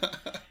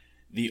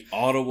 The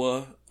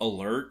Ottawa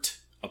Alert.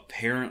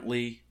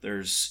 Apparently,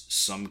 there's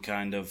some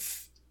kind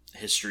of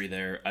history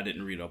there. I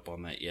didn't read up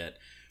on that yet.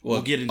 Well,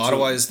 we'll get into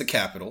Ottawa is the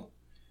capital.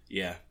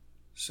 Yeah.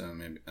 So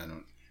maybe,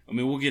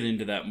 we'll get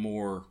into that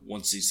more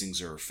once these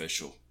things are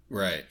official.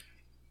 Right.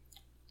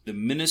 The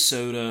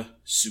Minnesota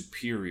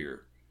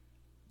Superior.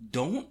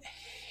 Don't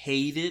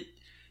hate it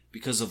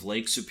because of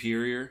Lake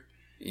Superior.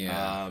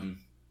 Yeah.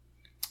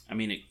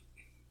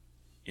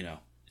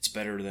 It's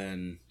better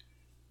than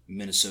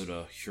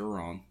Minnesota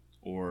Huron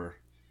or...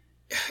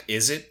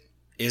 Is it?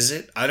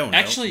 I don't know.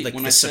 Actually, like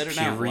when I said it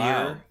out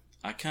loud,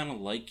 I kind of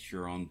like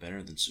Huron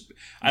better than Superior.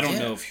 I don't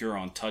know if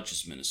Huron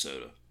touches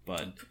Minnesota,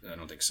 but... I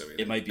don't think so either.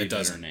 It might be a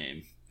better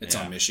name. It's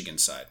on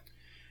Michigan's side.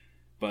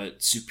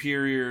 But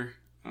Superior,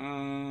 I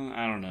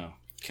don't know.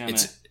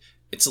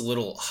 It's a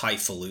little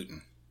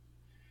highfalutin.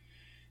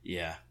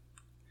 Yeah.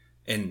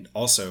 And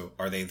also,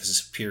 are they the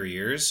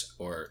superiors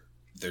or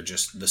they're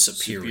just the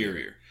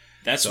superior?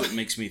 That's what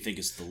makes me think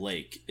it's the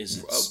lake.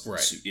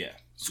 Right. Yeah.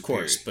 Of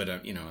course, but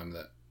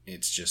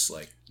it's just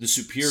like the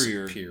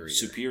superior.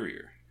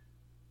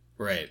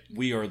 Right.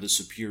 We are the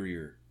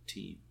superior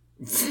team.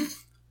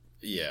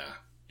 Yeah.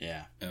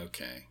 Yeah.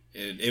 Okay.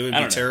 It would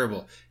be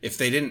terrible if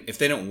they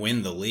don't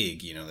win the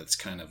league. That's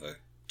kind of a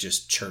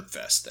just chirp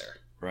fest there.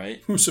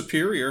 Right. Who's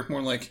superior?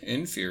 More like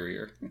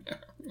inferior.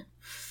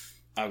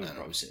 I would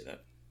probably say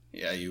that.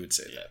 Yeah, you would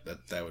say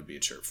that. That would be a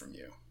chirp from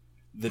you.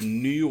 The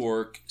New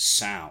York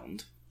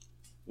Sound,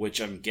 which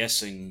I'm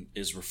guessing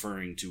is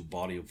referring to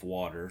body of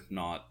water,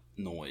 not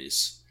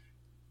noise.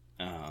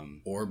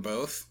 Or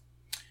both.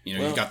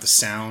 You've got the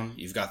sound,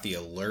 you've got the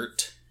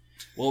alert.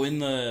 Well, in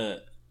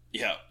the...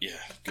 Yeah,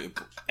 good.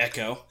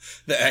 Echo.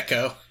 The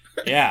echo.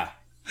 Yeah.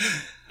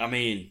 I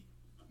mean,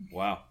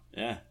 wow.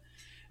 Yeah.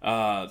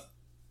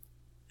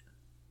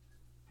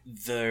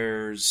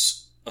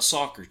 There's a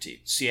soccer team,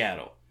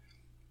 Seattle.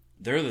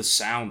 They're the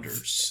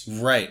Sounders.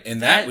 Right.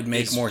 And that would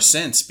make is- more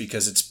sense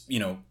because it's,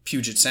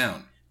 Puget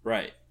Sound.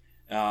 Right.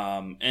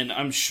 And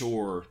I'm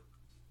sure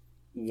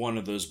one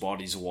of those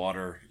bodies of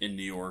water in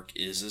New York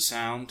is a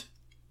Sound.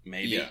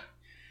 Maybe. Yeah.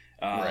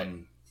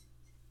 Right.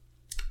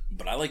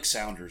 But I like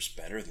Sounders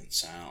better than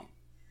Sound.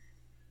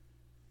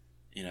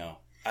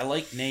 I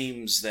like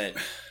names that,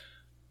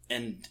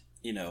 and,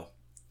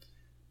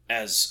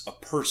 as a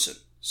person.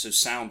 So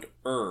Sounder,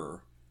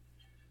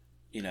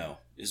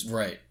 is...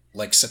 Right.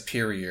 Like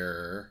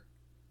Superior.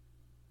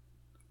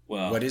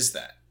 Well, What is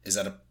that? Is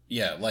that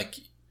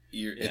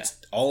it's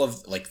all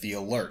of, like, the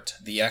alert,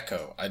 the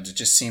echo. It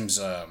just seems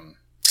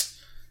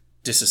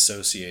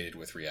disassociated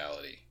with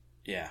reality.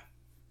 Yeah.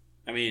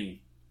 I mean,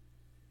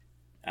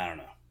 I don't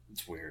know.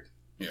 It's weird.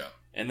 Yeah.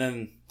 And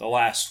then the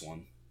last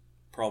one,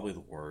 probably the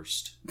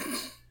worst.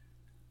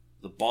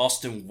 The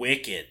Boston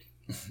Wicked.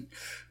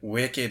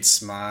 Wicked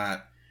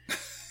smart.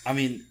 I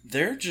mean,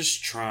 they're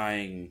just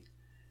trying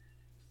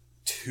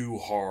too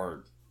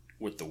hard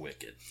with the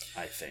Wicked,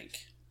 I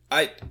think.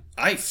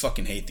 I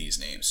fucking hate these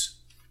names.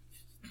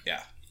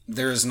 Yeah.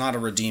 There is not a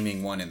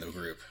redeeming one in the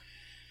group.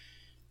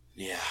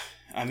 Yeah.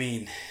 I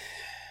mean,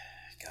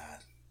 God.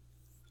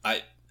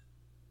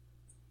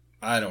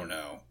 I don't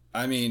know.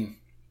 I mean,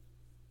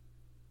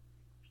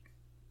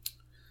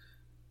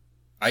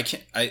 I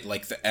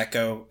like the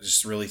Echo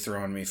just really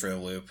throwing me for a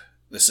loop.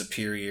 The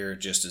Superior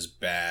just as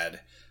bad.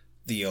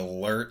 The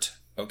Alert,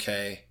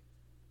 okay.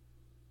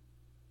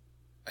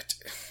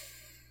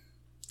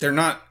 They're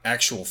not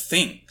actual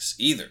things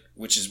either,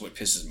 which is what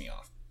pisses me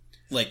off.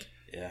 Like,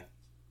 Yeah.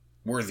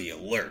 we're the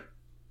Alert.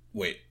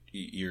 Wait,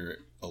 you're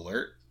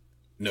Alert?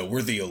 No,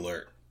 we're the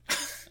Alert.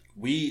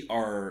 We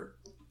are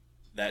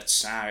that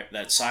siren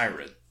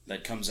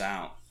that comes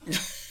out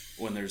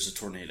when there's a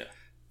tornado.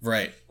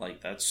 Right.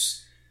 Like,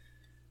 that's...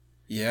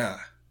 Yeah.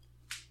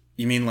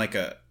 You mean like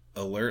a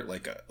alert,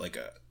 like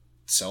a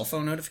cell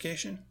phone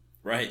notification?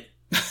 Right.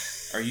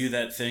 Are you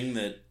that thing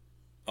that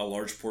a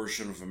large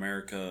portion of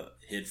America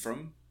hid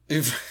from?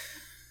 Yeah.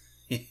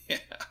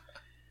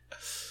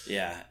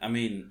 Yeah, I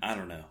mean, I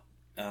don't know.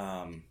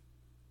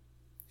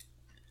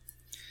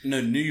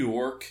 New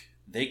York,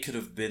 they could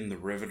have been the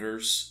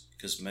Riveters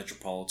because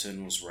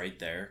Metropolitan was right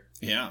there.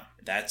 Yeah.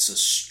 That's a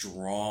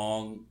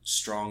strong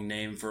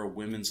name for a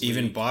women's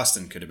Even league.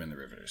 Boston could have been the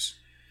Riveters.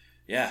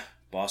 Yeah,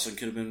 Boston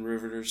could have been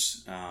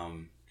Riveters.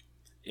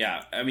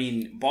 Yeah, I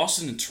mean,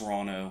 Boston and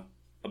Toronto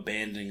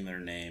abandoning their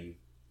name,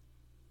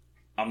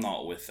 I'm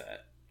not with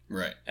that.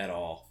 Right. At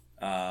all.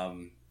 Yeah,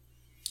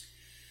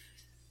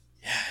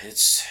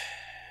 it's,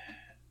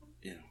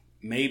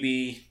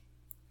 maybe,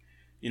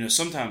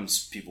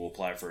 sometimes people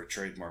apply for a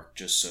trademark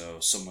just so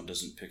someone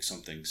doesn't pick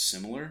something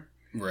similar.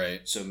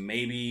 Right. So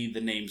maybe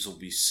the names will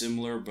be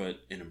similar, but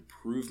an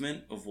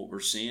improvement of what we're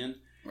seeing.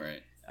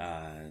 Right.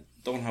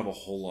 Don't have a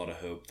whole lot of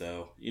hope,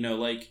 though.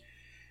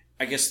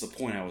 I guess the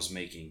point I was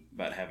making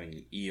about having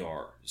an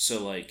ER.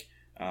 So,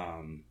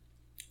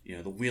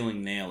 the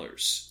Wheeling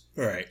Nailers.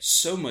 Right.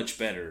 So much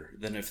better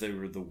than if they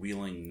were the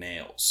Wheeling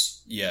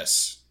Nails.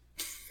 Yes.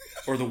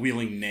 Or the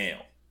Wheeling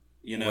Nail.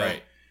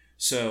 Right.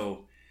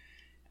 So,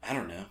 I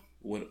don't know.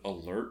 Would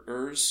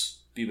Alerters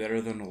be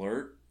better than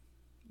Alert?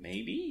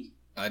 Maybe?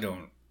 I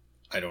don't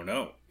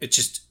know. It's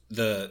just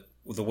the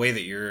way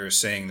that you're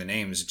saying the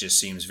names, it just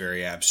seems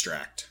very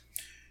abstract.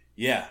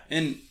 Yeah,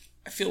 and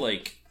I feel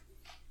like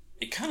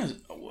it kind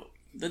of...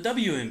 The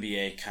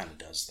WNBA kind of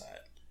does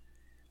that.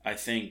 I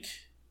think...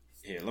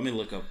 Here, let me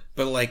look up...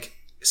 But,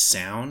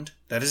 sound,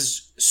 that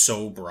is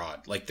so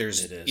broad.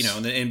 There's, It is.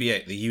 in the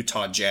NBA, the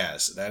Utah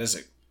Jazz, there's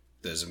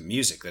a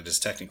music that is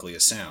technically a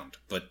sound.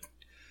 But,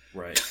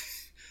 Right.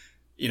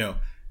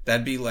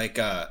 that'd be like,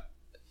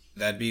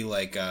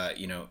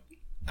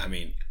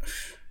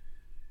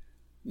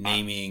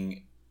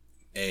 naming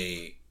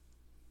a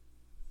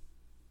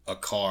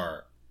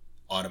car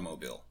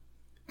automobile.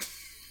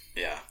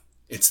 Yeah.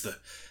 It's the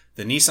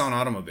Nissan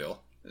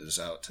automobile is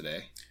out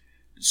today.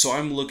 So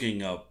I'm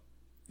looking up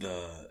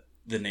the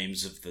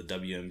names of the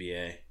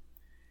WNBA,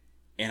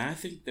 and I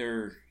think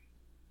they're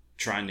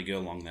trying to go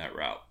along that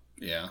route.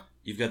 Yeah.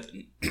 You've got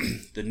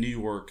the New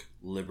York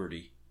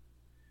Liberty.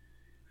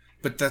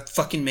 But that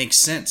fucking makes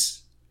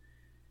sense.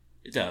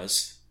 It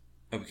does.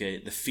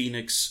 Okay, the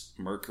Phoenix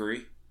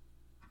Mercury.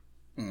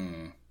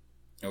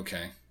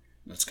 Okay.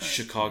 That's kind of...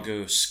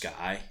 Chicago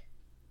Sky.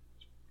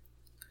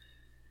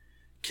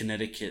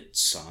 Connecticut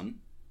Sun.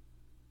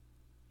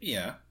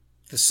 Yeah.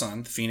 The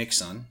Sun, the Phoenix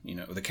Sun,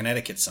 the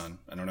Connecticut Sun.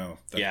 I don't know.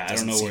 Yeah, I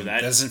don't know where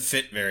that... doesn't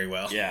fit very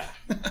well. Yeah.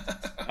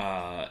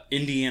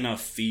 Indiana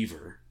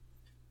Fever.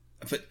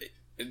 But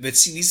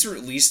see, these are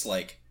at least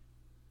they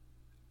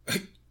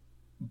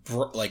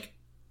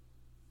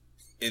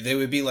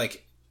would be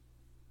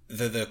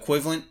the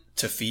equivalent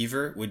to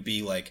fever would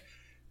be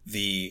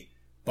the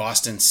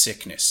Boston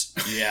Sickness.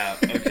 Yeah.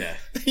 Okay.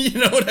 You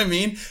know what I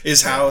mean?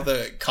 Is how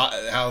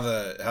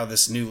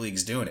this new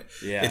league's doing it.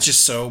 Yeah. It's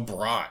just so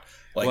broad,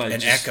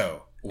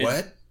 Echo.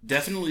 What? It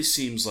definitely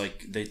seems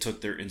like they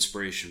took their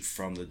inspiration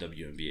from the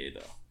WNBA,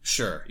 though.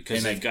 Sure.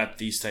 Because they've got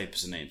these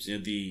types of names. You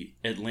know, the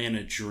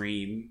Atlanta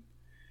Dream,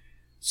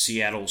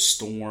 Seattle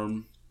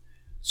Storm.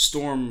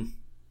 Storm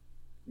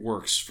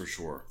works for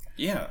sure.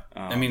 Yeah.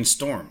 I mean,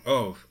 Storm.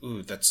 Oh,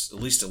 ooh, that's at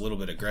least a little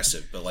bit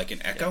aggressive. But like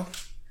an Echo?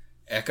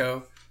 Yeah.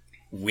 Echo?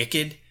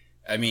 Wicked?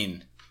 I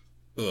mean,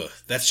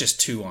 that's just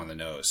too on the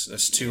nose.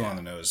 That's too on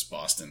the nose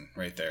Boston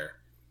right there.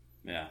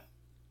 Yeah.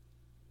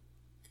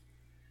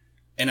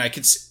 And I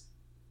could...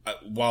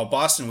 while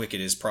Boston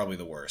Wicked is probably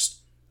the worst,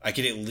 I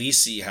could at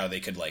least see how they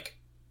could, like,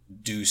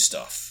 do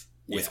stuff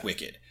with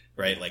Wicked,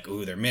 right? Like,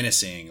 ooh, they're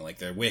menacing, like,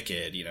 they're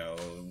wicked, you know.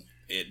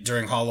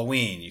 During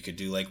Halloween, you could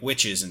do, like,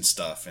 witches and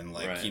stuff and,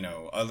 like, you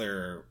know,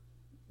 other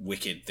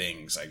wicked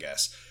things, I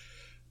guess.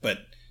 But,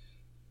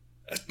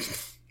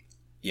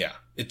 yeah,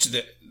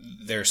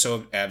 they're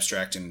so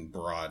abstract and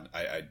broad,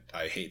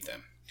 I hate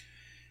them.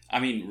 I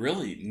mean,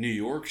 really, New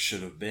York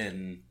should have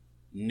been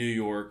New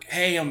York,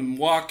 hey, I'm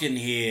walking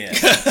here.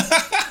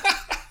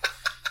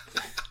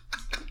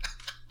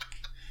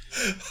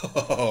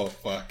 Oh,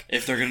 fuck.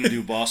 If they're going to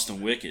do Boston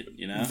Wicked,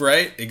 you know?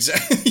 Right?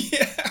 Exactly.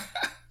 Yeah.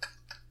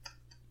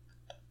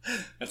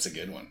 That's a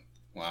good one.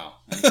 Wow.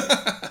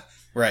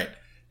 Right.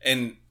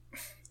 And,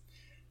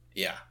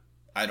 yeah,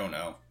 I don't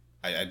know.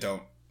 I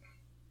don't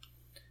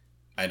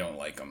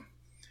like them.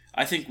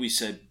 I think we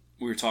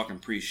were talking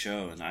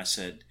pre-show, and I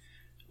said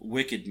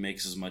Wicked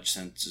makes as much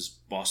sense as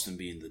Boston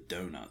being the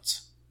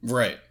Donuts.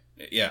 Right.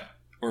 Yeah.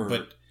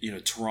 Or, you know,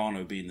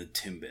 Toronto being the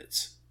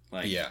Timbits.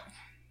 Like, yeah.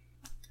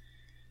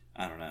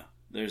 I don't know.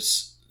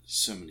 There's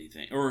so many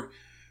things. Or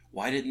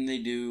why didn't they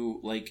do,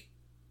 like,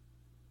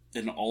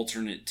 an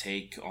alternate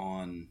take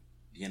on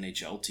the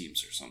NHL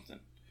teams or something?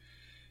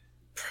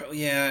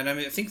 Yeah, and I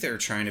mean, I think they're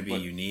trying to be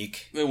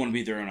unique. They want to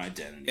be their own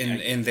identity.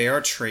 And they are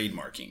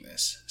trademarking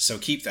this. So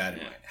keep that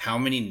in mind. How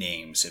many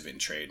names have been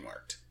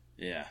trademarked?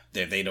 Yeah.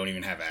 That they don't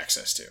even have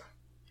access to.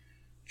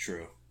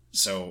 True.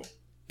 So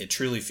it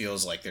truly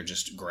feels like they're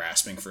just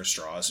grasping for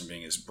straws and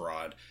being as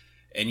broad.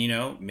 And, you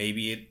know,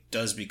 maybe it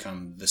does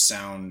become the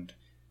Sound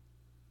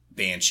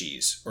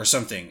Banshees or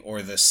something,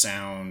 or the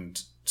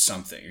Sound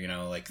something, you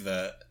know, like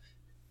the...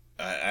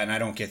 and I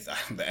don't get...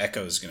 The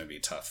Echo is going to be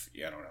tough.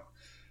 Yeah, I don't know.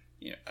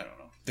 Yeah, I don't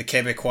know. The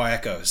Quebecois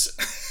Echoes.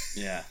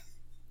 Yeah,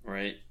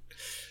 right.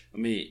 Let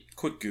me...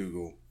 Quick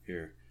Google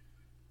here.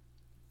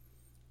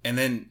 And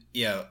then,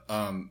 yeah,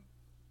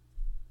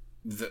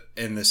 the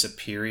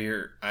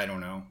Superior... I don't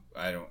know.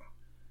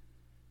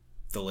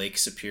 The Lake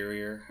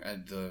Superior,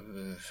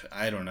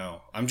 I don't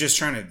know. I'm just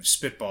trying to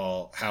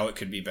spitball how it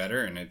could be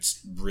better, and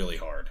it's really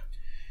hard.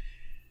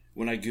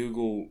 When I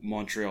Google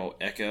Montreal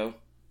Echo,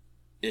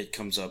 it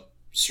comes up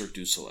Cirque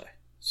du Soleil.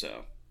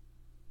 So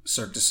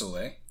Cirque du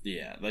Soleil?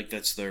 Yeah, like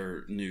that's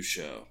their new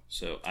show.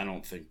 So I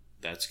don't think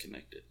that's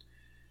connected.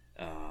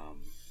 I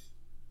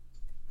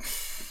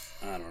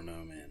don't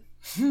know,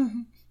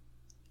 man.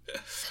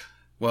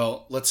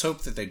 Well, let's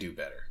hope that they do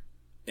better.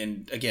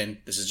 And again,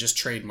 this is just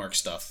trademark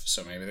stuff,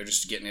 so maybe they're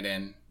just getting it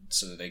in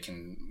so that they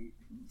can,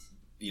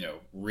 you know,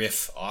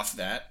 riff off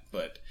that.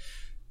 But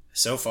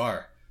so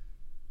far,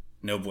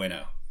 no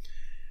bueno.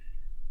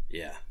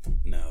 Yeah,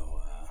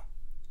 no,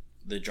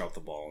 they dropped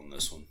the ball on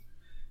this one.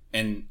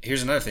 And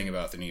here's another thing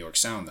about the New York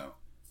sound, though.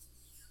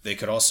 They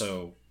could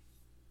also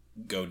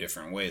go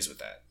different ways with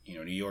that. You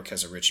know, New York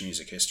has a rich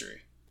music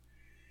history.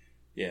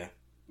 Yeah.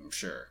 I'm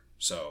sure.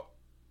 So.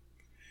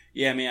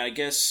 Yeah, I mean, I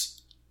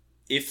guess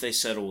if they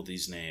settle with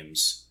these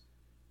names,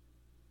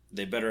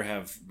 they better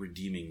have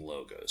redeeming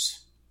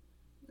logos.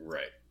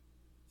 Right.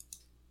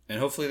 And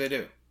hopefully they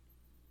do.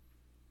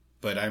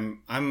 But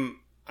I'm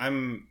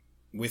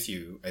with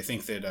you. I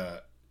think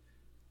that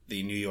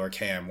the New York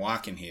Hey, I'm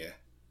Walking Here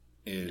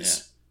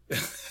is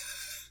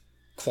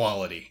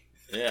quality.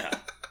 Yeah.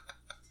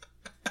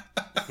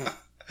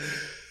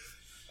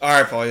 All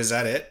right, Paul, is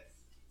that it?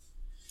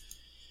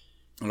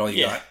 What all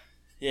you got?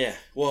 Yeah.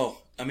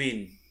 Well, I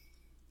mean,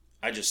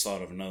 I just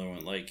thought of another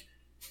one. Like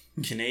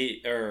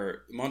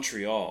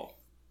Montreal,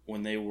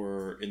 when they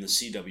were in the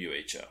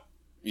CWHO.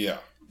 Yeah.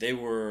 They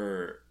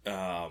were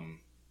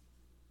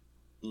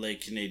Les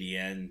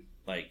Canadiens,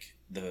 like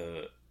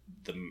the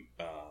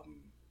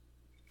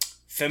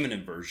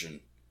feminine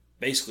version,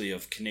 basically,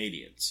 of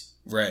Canadians.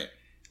 Right.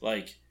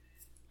 Like,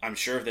 I'm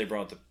sure if they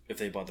bought the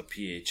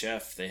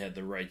PHF, they had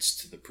the rights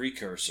to the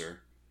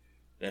precursor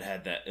that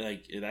had that.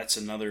 Like, that's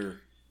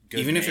another good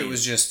Even name. if it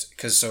was just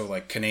because, so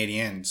like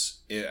Canadians,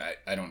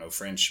 I don't know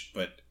French,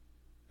 but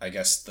I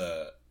guess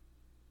the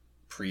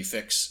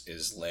prefix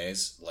is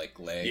les, like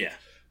les. Yeah.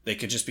 They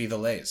could just be the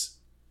les,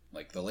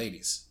 like the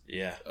ladies.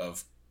 Yeah.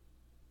 Of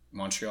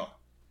Montreal,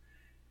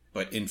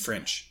 but in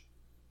French.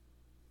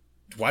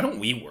 Why don't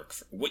we work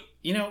for what?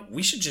 You know,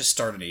 we should just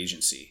start an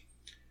agency.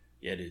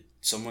 Yeah, dude.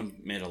 Someone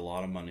made a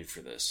lot of money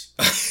for this.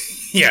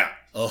 Yeah,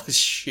 a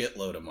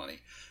shitload of money.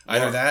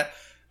 Either that,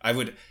 I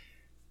would.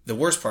 The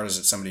worst part is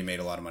that somebody made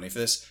a lot of money for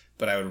this,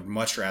 but I would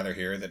much rather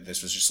hear that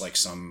this was just like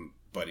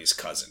somebody's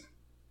cousin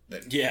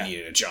that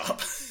needed a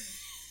job.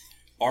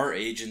 Our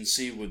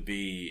agency would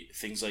be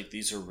things like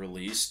these are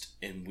released,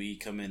 and we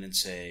come in and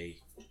say,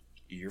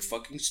 "You're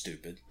fucking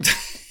stupid.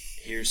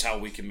 here's how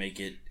we can make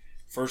it,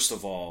 first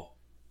of all,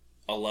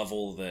 a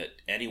level that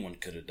anyone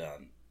could have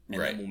done, and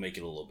Right. then we'll make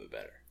it a little bit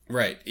better.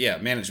 Right. Yeah.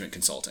 Management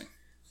consulting.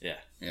 Yeah.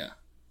 Yeah.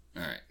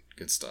 All right.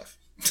 Good stuff.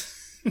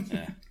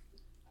 Yeah.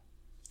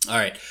 All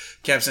right.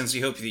 Capstans, we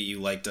hope that you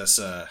liked us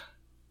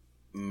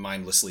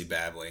mindlessly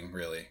babbling,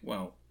 really.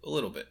 Well, a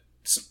little bit.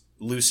 Some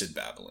lucid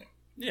babbling.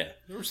 Yeah,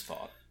 there was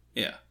thought.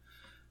 Yeah.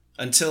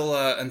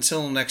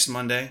 Until next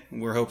Monday,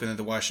 we're hoping that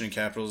the Washington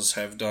Capitals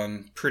have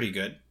done pretty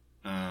good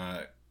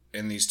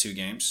in these two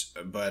games.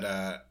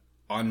 But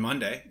on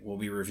Monday, we'll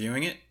be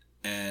reviewing it.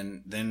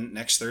 And then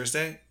next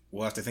Thursday,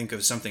 we'll have to think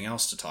of something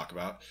else to talk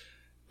about.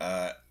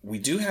 We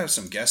do have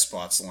some guest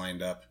spots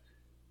lined up,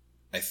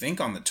 I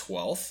think on the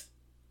 12th.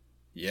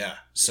 Yeah.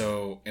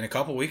 So in a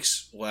couple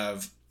weeks, we'll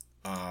have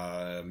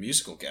a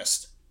musical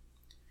guest,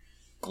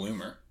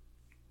 Gloomer.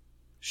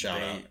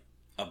 Shout out.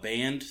 A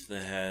band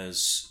that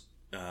has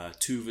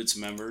 2 of its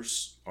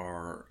members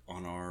are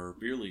on our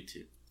beer league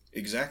team.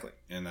 Exactly.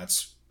 And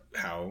that's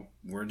how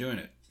we're doing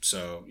it.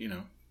 So,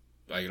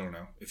 I don't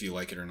know if you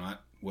like it or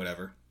not,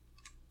 whatever.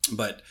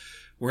 But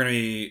we're going to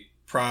be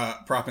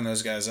propping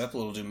those guys up, a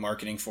little do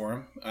marketing for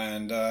them,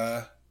 and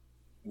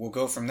we'll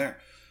go from there.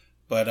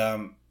 But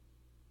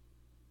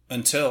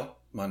until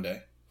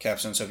Monday,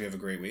 Capstones, hope you have a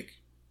great week,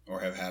 or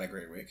have had a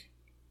great week.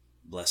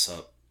 Bless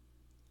up.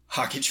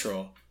 Hockey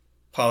Troll,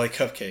 Polly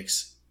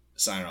Cupcakes,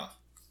 signing off.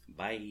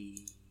 Bye.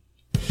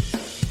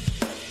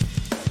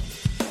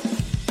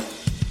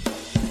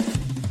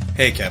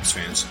 Hey Caps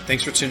fans,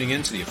 thanks for tuning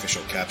in to the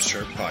official Caps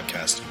Chirp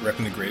podcast,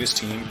 repping the greatest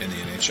team in the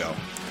NHL.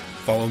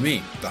 Follow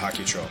me, the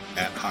Hockey Troll,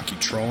 at Hockey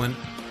Trollin'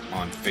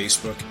 on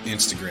Facebook,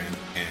 Instagram,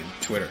 and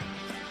Twitter.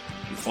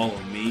 And follow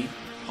me,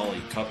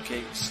 Polly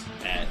Cupcakes,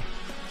 at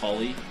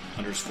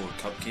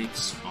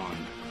Polly_Cupcakes on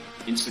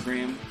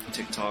Instagram,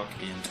 TikTok,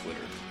 and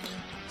Twitter.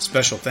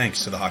 Special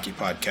thanks to the Hockey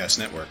Podcast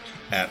Network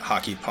at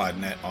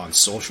HockeyPodNet on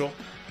social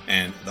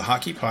and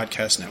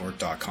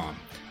thehockeypodcastnetwork.com.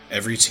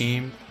 Every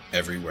team,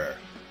 everywhere.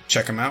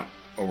 Check them out,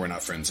 or we're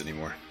not friends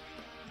anymore.